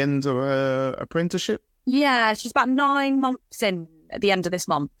coming to the end of her apprenticeship. Yeah, she's about 9 months in at the end of this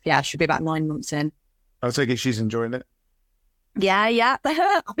month. Yeah, she'll be about 9 months in. I take it she's enjoying it. Yeah,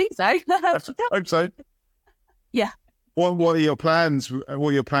 I think so. I hope so. Yeah. What are your plans? What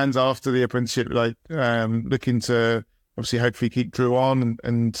are your plans after the apprenticeship? Like looking to obviously hopefully keep Drew on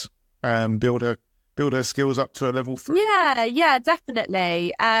and build her skills up to a level 3. Yeah,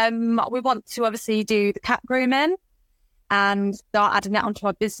 definitely. We want to obviously do the cat grooming and start adding that onto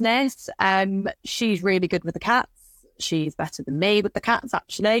our business. She's really good with the cats. She's better than me with the cats,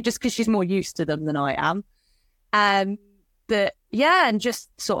 actually, just because she's more used to them than I am. And just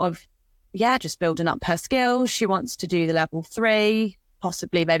sort of, just building up her skills. She wants to do the level 3,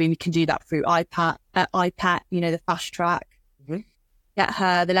 possibly maybe we can do that through iPad, the fast track. Mm-hmm. Get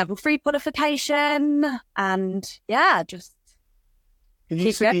her the level 3 qualification and just Can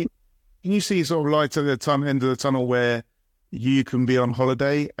you see sort of light at the end of the tunnel where you can be on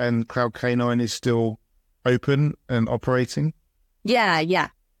holiday and Cloud Canine is still open and operating? Yeah.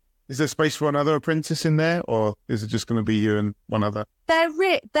 Is there space for another apprentice in there, or is it just going to be you and one other?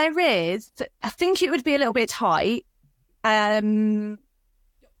 There is. I think it would be a little bit tight.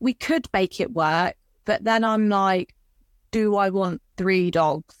 We could make it work, but then I'm like, do I want 3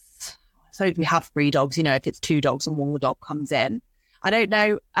 dogs? So if we have 3 dogs, if it's 2 dogs and one dog comes in, I don't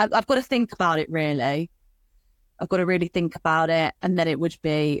know. I've got to think about it, really. I've got to really think about it. And then it would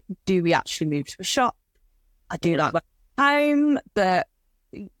be, do we actually move to a shop? I do like work at home, but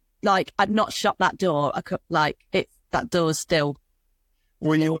like, I'd not shut that door. I could, like, that door's still.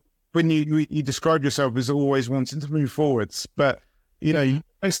 When you describe yourself as always wanting to move forwards, but you know,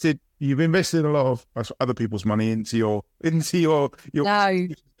 you've invested a lot of other people's money into your No.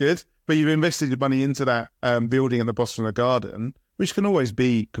 good, but you've invested your money into that building at the bottom of the garden, which can always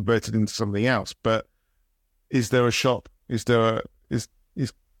be converted into something else. But is there a shop? Is there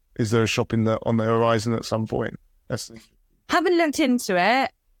a shop on the horizon at some point? Haven't looked into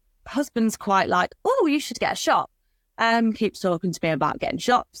it. Husband's quite like, oh, you should get a shop. Keeps talking to me about getting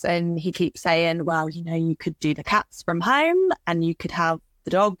shops, and he keeps saying, well, you know, you could do the cats from home and you could have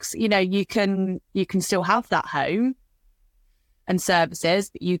the dogs. You know, you can still have that home and services,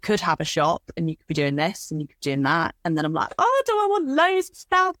 but you could have a shop and you could be doing this and you could be doing that. And then I'm like, oh, do I want loads of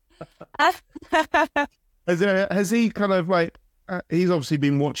stuff? Has he kind of like, he's obviously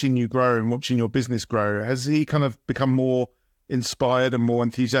been watching you grow and watching your business grow. Has he kind of become more inspired and more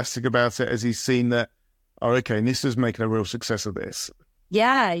enthusiastic about it as he's seen that, oh, okay, Nissa's making a real success of this?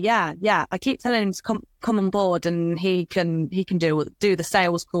 Yeah. I keep telling him to come on board, and he can do the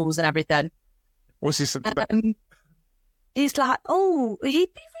sales calls and everything. What's he said? He's like, oh,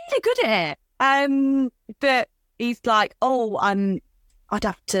 he'd be really good at it. But he's like, oh, I'd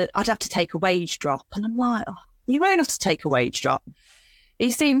have to take a wage drop, and I'm like, oh, you won't have to take a wage drop.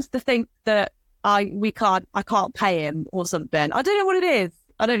 He seems to think that I can't pay him or something. I don't know what it is.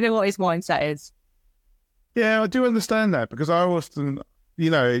 I don't know what his mindset is. Yeah, I do understand that, because I often, you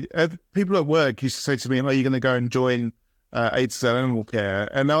know, people at work used to say to me, are you going to go and join Aid to Sell Animal Care?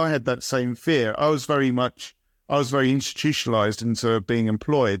 And I had that same fear. I was very institutionalized into being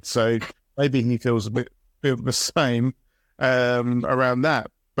employed. So maybe he feels a bit the same around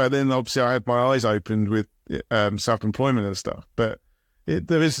that. But then obviously I had my eyes opened with self-employment and stuff. But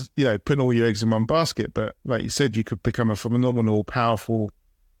there is, you know, putting all your eggs in one basket. But like you said, you could become a phenomenal, powerful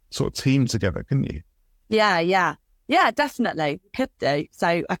sort of team together, couldn't you? Yeah, definitely could do.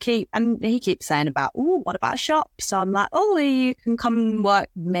 So he keeps saying about, oh, what about a shop? So I'm like, oh, you can come and work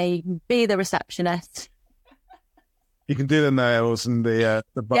with me, be the receptionist. You can do the nails and the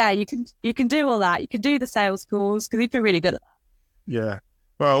yeah, you can do all that. You can do the sales calls, because he'd be really good at that. Yeah.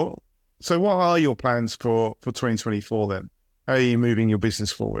 Well, so what are your plans for 2024 then? How are you moving your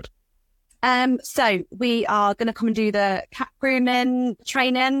business forward? So we are going to come and do the cat grooming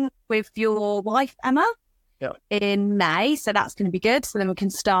training with your wife, Emma, in May. So that's going to be good. So then we can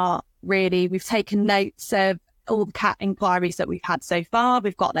start really, we've taken notes of all the cat inquiries that we've had so far.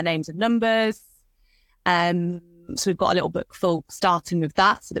 We've got their names and numbers. So we've got a little book full starting with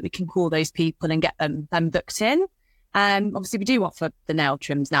that, so that we can call those people and get them booked in. Obviously we do offer the nail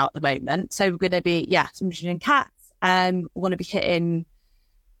trims now at the moment. So we're going to be, doing cats. We want to be hitting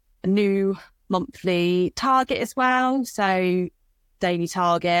a new monthly target as well. So daily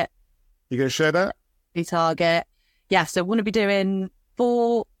target. You going to share that? Daily target. Yeah. So I want to be doing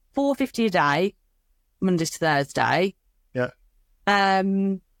 450 a day, Monday to Thursday. Yeah.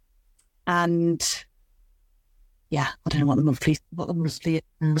 And yeah, I don't know what the monthly is.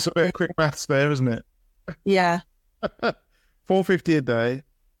 It's a bit of quick maths there, isn't it? Yeah. 450 a day.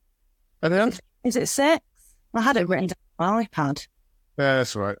 And then? Is it 6? I had it written down on my iPad. Yeah,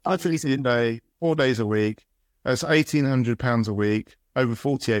 that's right. 550 a day, 4 days a week. That's £1,800 a week over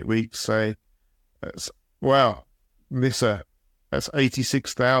 48 weeks. So that's, wow, Nissa, that's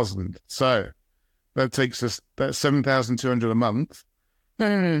 86,000. So that takes us, that's 7,200 a month.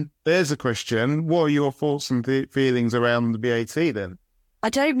 There's a question. What are your thoughts and feelings around the VAT then? I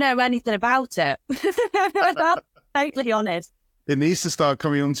don't know anything about it. I'm totally honest. It needs to start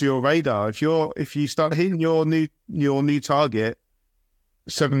coming onto your radar. If you start hitting your new target,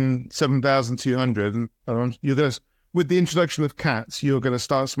 7,200, you're gonna, with the introduction of cats, you're gonna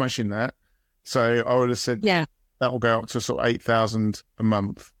start smashing that. So I would have said, that will go up to sort of 8,000 a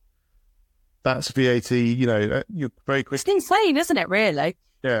month. That's VAT. You know, you're very quick. It's insane, isn't it? Really?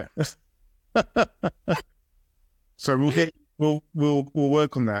 Yeah. So we'll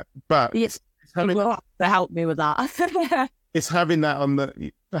work on that. But yes, you will have to help me with that. It's having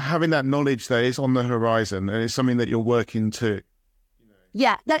that knowledge that is on the horizon, and it's something that you're working to.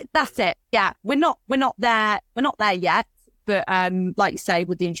 Yeah, that's it. Yeah, we're not there yet. But like you say,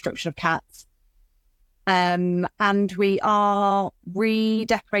 with the introduction of cats, and we are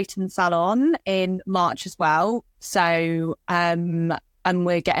redecorating the salon in March as well. So and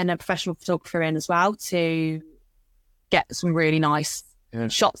we're getting a professional photographer in as well to get some really nice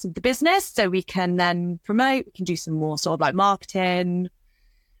shots of the business so we can then promote. We can do some more sort of like marketing,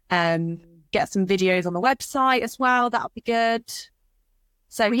 get some videos on the website as well. That would be good.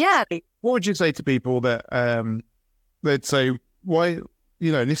 So, yeah. What would you say to people that they'd say, why,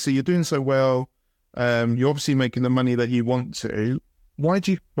 Nissa, you're doing so well. You're obviously making the money that you want to. Why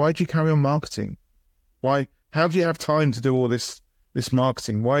do you carry on marketing? How do you have time to do all this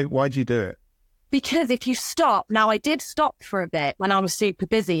marketing? Why do you do it? Because if you stop, now I did stop for a bit when I was super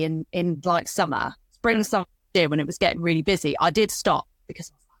busy in like spring, summer, when it was getting really busy. I did stop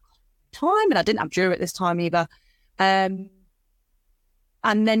because I was like, time, and I didn't have Drew at this time either. And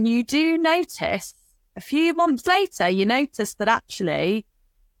then you do notice a few months later, you notice that actually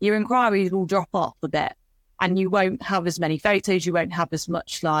your inquiries will drop off a bit and you won't have as many photos. You won't have as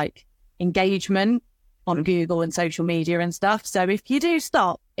much like engagement on Google and social media and stuff. So if you do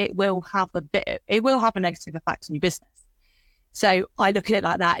stop, it will have a negative effect on your business. So I look at it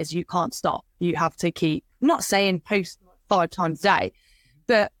like that, as you can't stop. You have to keep, I'm not saying post 5 times a day,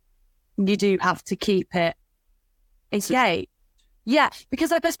 but you do have to keep it engaged. Yeah,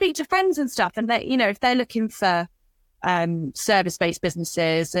 because like I speak to friends and stuff, and they, if they're looking for service-based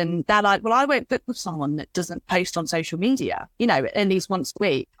businesses, and they're like, well, I won't book with someone that doesn't post on social media, at least once a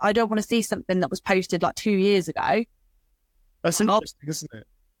week. I don't want to see something that was posted like 2 years ago. That's interesting, isn't it?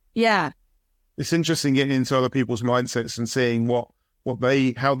 Yeah. It's interesting getting into other people's mindsets and seeing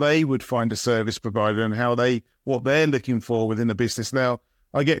how they would find a service provider and what they're looking for within a business. Now,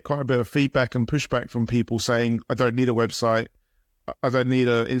 I get quite a bit of feedback and pushback from people saying, I don't need a website. I don't need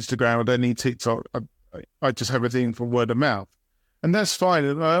an Instagram. I don't need TikTok. I just have everything from word of mouth. And that's fine.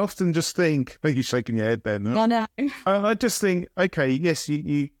 And I often just think, thank you shaking your head then. I know. I just think, okay, yes,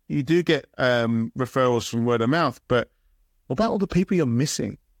 you do get referrals from word of mouth, but what about all the people you're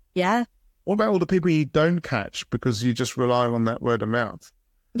missing? Yeah. What about all the people you don't catch because you just rely on that word of mouth?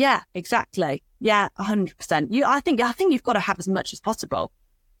 Yeah, exactly. Yeah, 100%. I think you've got to have as much as possible.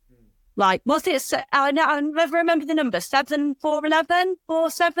 Like, was it? I never remember the number. 7-4-11 or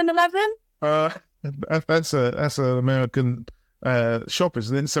 7-11. That's an American shop,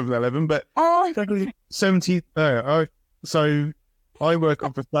 isn't it? 7-Eleven, but 70. So I work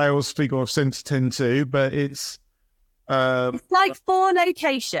off a sales figure of 7-10 too, but it's like 4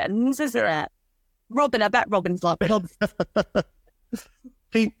 locations, isn't it? Robin, I bet Robin's like Robin.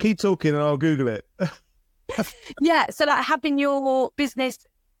 keep talking, and I'll Google it. Yeah, so like having your business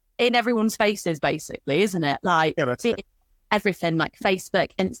in everyone's faces, basically, isn't it? Like, yeah, that's it. Everything, like Facebook,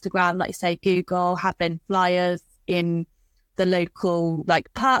 Instagram, like you say, Google, having flyers in the local,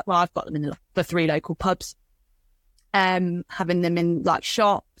 like, pub. Well, I've got them in the 3 local pubs. Having them in, like,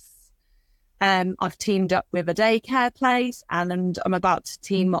 shops. I've teamed up with a daycare place, and I'm about to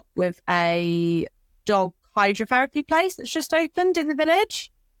team up with a dog hydrotherapy place that's just opened in the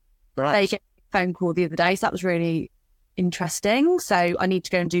village. Right. They get a phone call the other day, so that was really interesting. So I need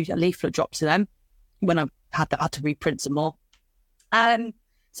to go and do a leaflet drop to them when I had to reprint some more. So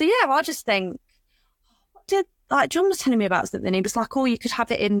yeah, I just think, John was telling me about something. He was like, you could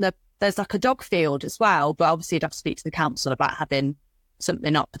have it there's like a dog field as well, but obviously you'd have to speak to the council about having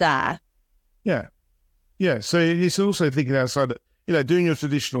something up there. Yeah. Yeah. So it's also thinking outside, doing your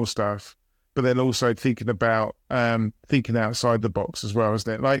traditional stuff, but then also thinking about, thinking outside the box as well,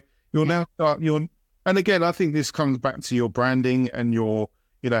 isn't it? Like and again, I think this comes back to your branding and your,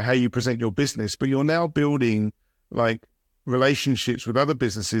 how you present your business, but you're now building like relationships with other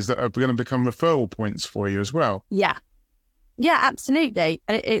businesses that are going to become referral points for you as well. Yeah. Yeah, absolutely.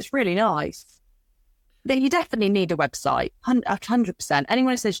 And it's really nice. But you definitely need a website, 100%.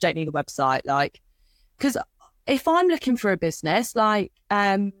 Anyone who says you don't need a website, because if I'm looking for a business, I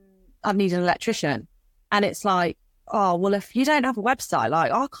need an electrician, and it's like, well, if you don't have a website,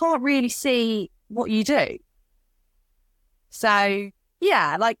 I can't really see what you do. So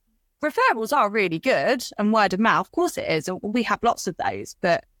yeah, referrals are really good, and word of mouth, of course it is. We have lots of those,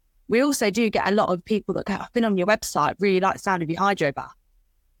 but we also do get a lot of people that go, I've been on your website, really like the sound of your hydro bath.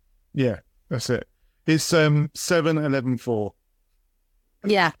 Yeah, that's it. It's 7-11-4.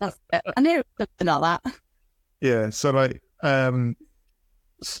 Yeah, that's it. I knew it was something like that. Yeah, so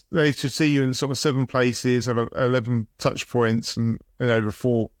they should see you in sort of 7 places, have 11 touch points, and over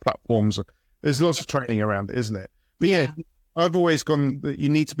 4 platforms. There's lots of training around it, isn't it? But yeah, I've always gone that you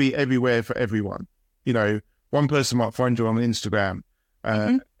need to be everywhere for everyone. One person might find you on Instagram,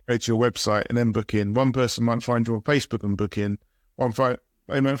 go to your website and then book in. One person might find you on Facebook and book in.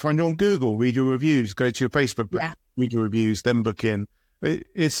 They might find you on Google, read your reviews, go to your Facebook, read your reviews, then book in.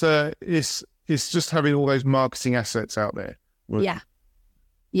 It's just having all those marketing assets out there.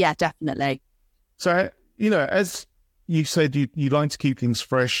 Yeah, definitely. So, as you said you like to keep things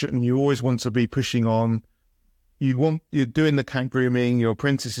fresh and you always want to be pushing on. You're doing the cat grooming, your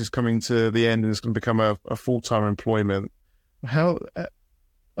apprentice is coming to the end and it's going to become a full-time employment. How,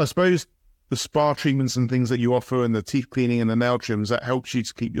 I suppose the spa treatments and things that you offer and the teeth cleaning and the nail trims, that helps you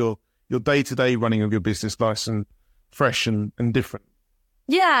to keep your day-to-day running of your business nice and fresh and different.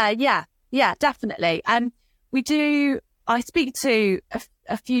 Yeah, definitely. I speak to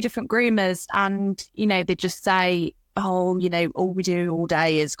a few different groomers and, they just say, oh, all we do all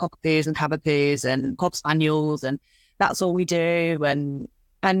day is cockapoos and cavapoos and cob spaniels and that's all we do. And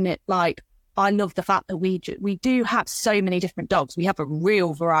it, like, I love the fact that we do have so many different dogs. We have a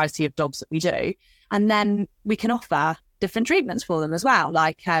real variety of dogs that we do. And then we can offer different treatments for them as well.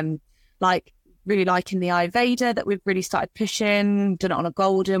 Like really liking the Ayurveda that we've really started pushing, done it on a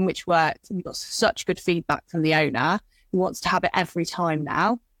golden, which worked. And we got such good feedback from the owner who wants to have it every time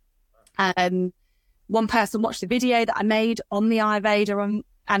now. One person watched the video that I made on the Ayurveda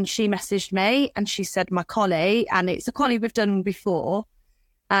and she messaged me and she said, my collie, and it's a collie we've done before,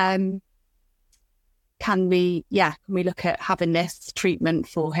 can we look at having this treatment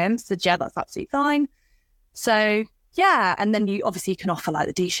for him? So yeah, that's absolutely fine. So yeah, and then you can offer like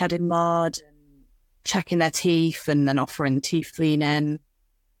the de-shedding mud and checking their teeth and then offering teeth cleaning.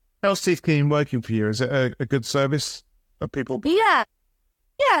 How's teeth cleaning working for you? Is it a good service for people?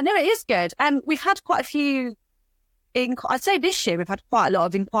 Yeah, no, it is good. We've had quite a few, I'd say this year we've had quite a lot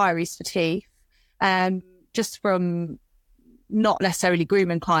of inquiries for teeth, just from not necessarily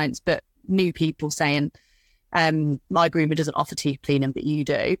grooming clients, but new people saying, my groomer doesn't offer teeth cleaning, but you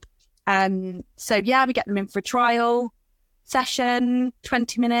do. So yeah, we get them in for a trial session,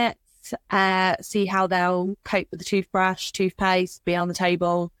 20 minutes, see how they'll cope with the toothbrush, toothpaste, be on the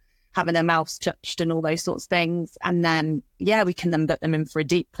table, having their mouths touched and all those sorts of things. And then, yeah, we can then put them in for a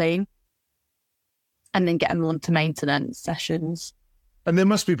deep clean and then get them on to maintenance sessions. And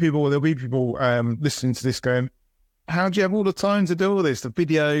there'll be people listening to this going, how do you have all the time to do all this? The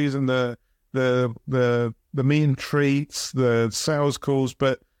videos and the meat and treats, the sales calls,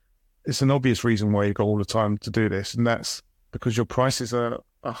 but it's an obvious reason why you've got all the time to do this. And that's because your prices are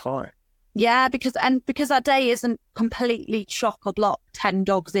high. Yeah, because our day isn't completely chock-a-block 10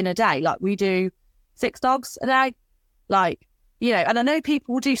 dogs in a day. Like we do 6 dogs a day. Like, and I know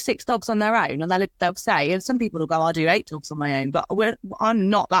people will do 6 dogs on their own and they'll say, and some people will go, I'll do 8 dogs on my own, but I'm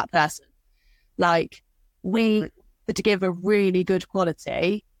not that person. Like to give a really good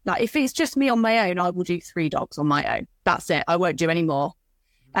quality, like if it's just me on my own, I will do 3 dogs on my own. That's it. I won't do any more.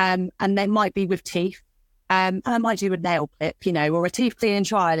 And they might be with teeth. And I might do a nail clip, or a teeth cleaning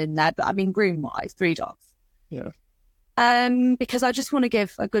trial in there. But I mean, groom-wise, 3 dogs. Yeah. Because I just want to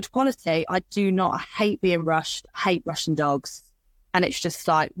give a good quality. I hate being rushed. I hate rushing dogs. And it's just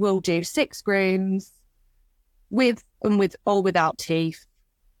like, we'll do 6 grooms with or without teeth.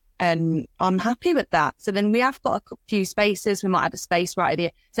 And I'm happy with that. So then we have got a few spaces. We might have a space right at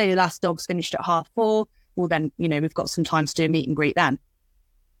the, say the last dog's finished at 4:30. Well, then, we've got some time to do a meet and greet then.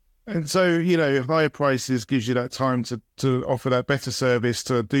 And so, higher prices gives you that time to offer that better service,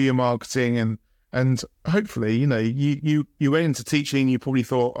 to do your marketing and hopefully, you went into teaching, you probably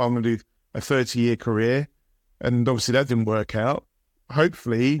thought, I'm going to do a 30-year career. And obviously that didn't work out.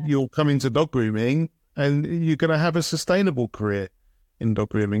 Hopefully you'll come into dog grooming and you're going to have a sustainable career in dog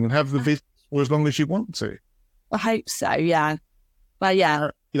grooming and have the business for as long as you want to. I hope so, yeah. Well, yeah.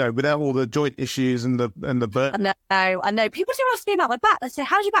 Without all the joint issues and the burn. I know. People do ask me about my back. They say,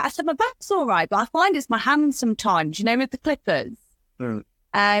 how's your back? I said, my back's all right, but I find it's my hands sometimes, with the clippers. Mm.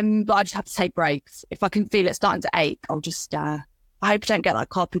 But I just have to take breaks. If I can feel it starting to ache, I'll just, I hope I don't get like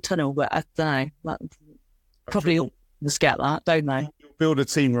carpal tunnel, but I don't know. Probably all just get that, don't they? You'll build a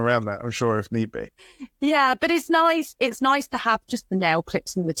team around that, I'm sure, if need be. Yeah, but it's nice. It's nice to have just the nail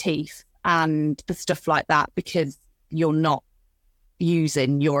clips and the teeth and the stuff like that because you're not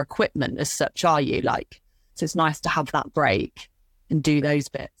using your equipment as such, are you? So it's nice to have that break and do those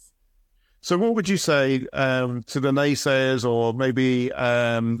bits. So what would you say to the naysayers or maybe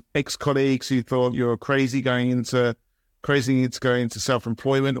ex-colleagues who thought you were crazy going into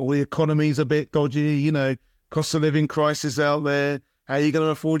self-employment, or the economy's a bit dodgy, cost of living crisis out there, how are you going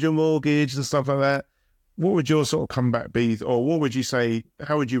to afford your mortgage and stuff like that? What would your sort of comeback be? Or what would you say,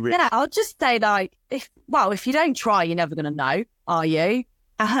 how would you react? Yeah, I'll just say if you don't try, you're never going to know, are you?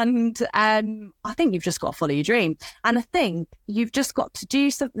 And I think you've just got to follow your dream. And I think you've just got to do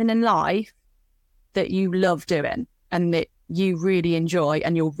something in life that you love doing and that you really enjoy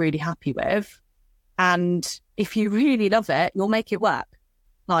and you're really happy with. And if you really love it, you'll make it work.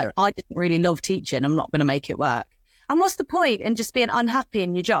 I didn't really love teaching. I'm not going to make it work. And what's the point in just being unhappy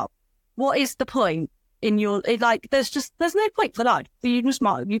in your job? What is the point? in your, like, there's no point for life. You've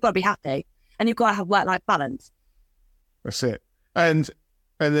got to be happy and you've got to have work-life balance. That's it. And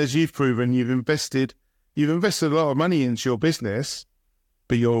as you've proven, you've invested a lot of money into your business,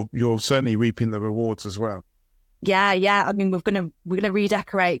 but you're certainly reaping the rewards as well. Yeah. I mean, we're gonna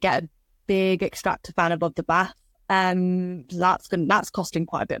redecorate, get a big extractor fan above the bath. That's costing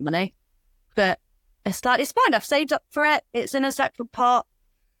quite a bit of money, but it's fine. I've saved up for it. It's in a separate pot.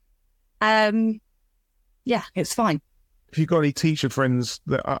 Yeah, it's fine. If you've got any teacher friends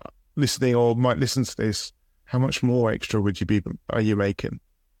that are listening or might listen to this, how much more extra are you making?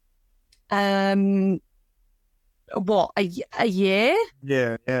 What, a year?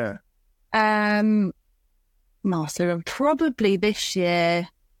 Yeah. So probably this year,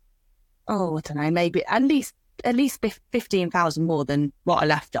 I don't know, maybe at least 15,000 more than what I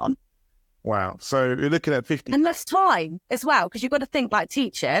left on. Wow. So you're looking at 50. And less time as well, because you've got to think, like,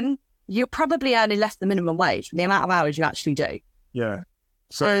 teaching, you're probably earning less than minimum wage for the amount of hours you actually do. Yeah.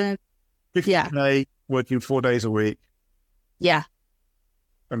 So 50K, working 4 days a week. Yeah.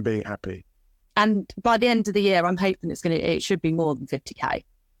 And being happy. And by the end of the year, I'm hoping it should be more than 50K.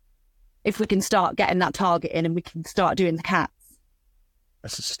 If we can start getting that target in and we can start doing the cats.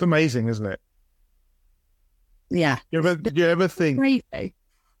 That's just amazing, isn't it? Yeah. Did you ever think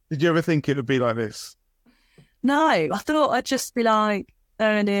it would be like this? No, I thought I'd just be like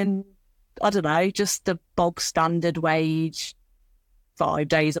earning, I don't know, just the bog standard wage, 5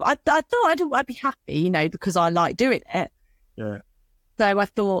 days. I thought I'd be happy, because I like doing it. Yeah. So I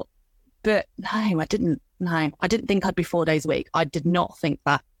thought, but no, I didn't. No, I didn't think I'd be 4 days a week. I did not think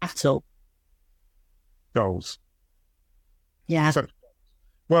that at all. Goals. Yeah. So,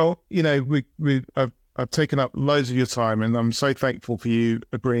 well, I've taken up loads of your time, and I'm so thankful for you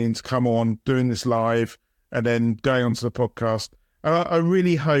agreeing to come on, doing this live, and then going onto the podcast. And I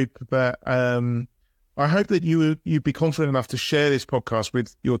really hope that you'd be confident enough to share this podcast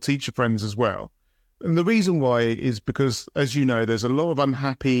with your teacher friends as well. And the reason why is because, as you know, there's a lot of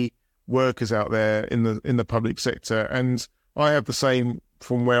unhappy workers out there in the public sector, and I have the same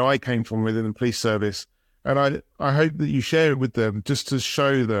from where I came from within the police service. And I hope that you share it with them just to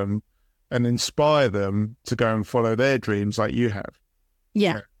show them and inspire them to go and follow their dreams like you have.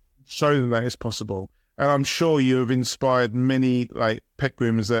 Yeah. Show them that it's possible. And I'm sure you have inspired many pet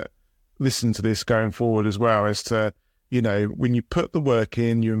groomers that listen to this going forward as well, as to, when you put the work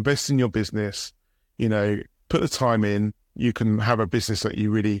in, you invest in your business, put the time in, you can have a business that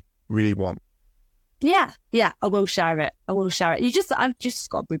you really, really want. Yeah, I will share it. I've just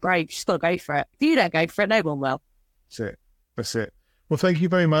got to be brave. You just got to go for it. If you don't go for it, no one will. That's it. Well, thank you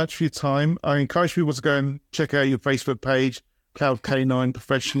very much for your time. I encourage people to go and check out your Facebook page, Cloud K9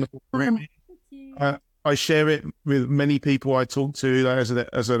 Professional. I share it with many people I talk to as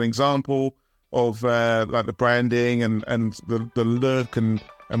an example of the branding and the look and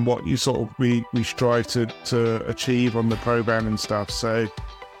what you we strive to achieve on the program and stuff. So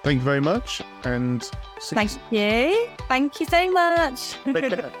thank you very much. And thank you so much.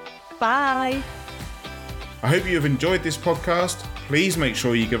 Bye. I hope you have enjoyed this podcast. Please make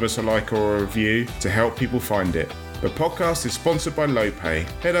sure you give us a like or a review to help people find it. The podcast is sponsored by LowPay.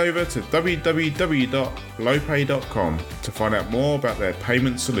 Head over to www.lowpay.com to find out more about their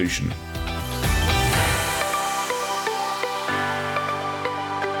payment solution.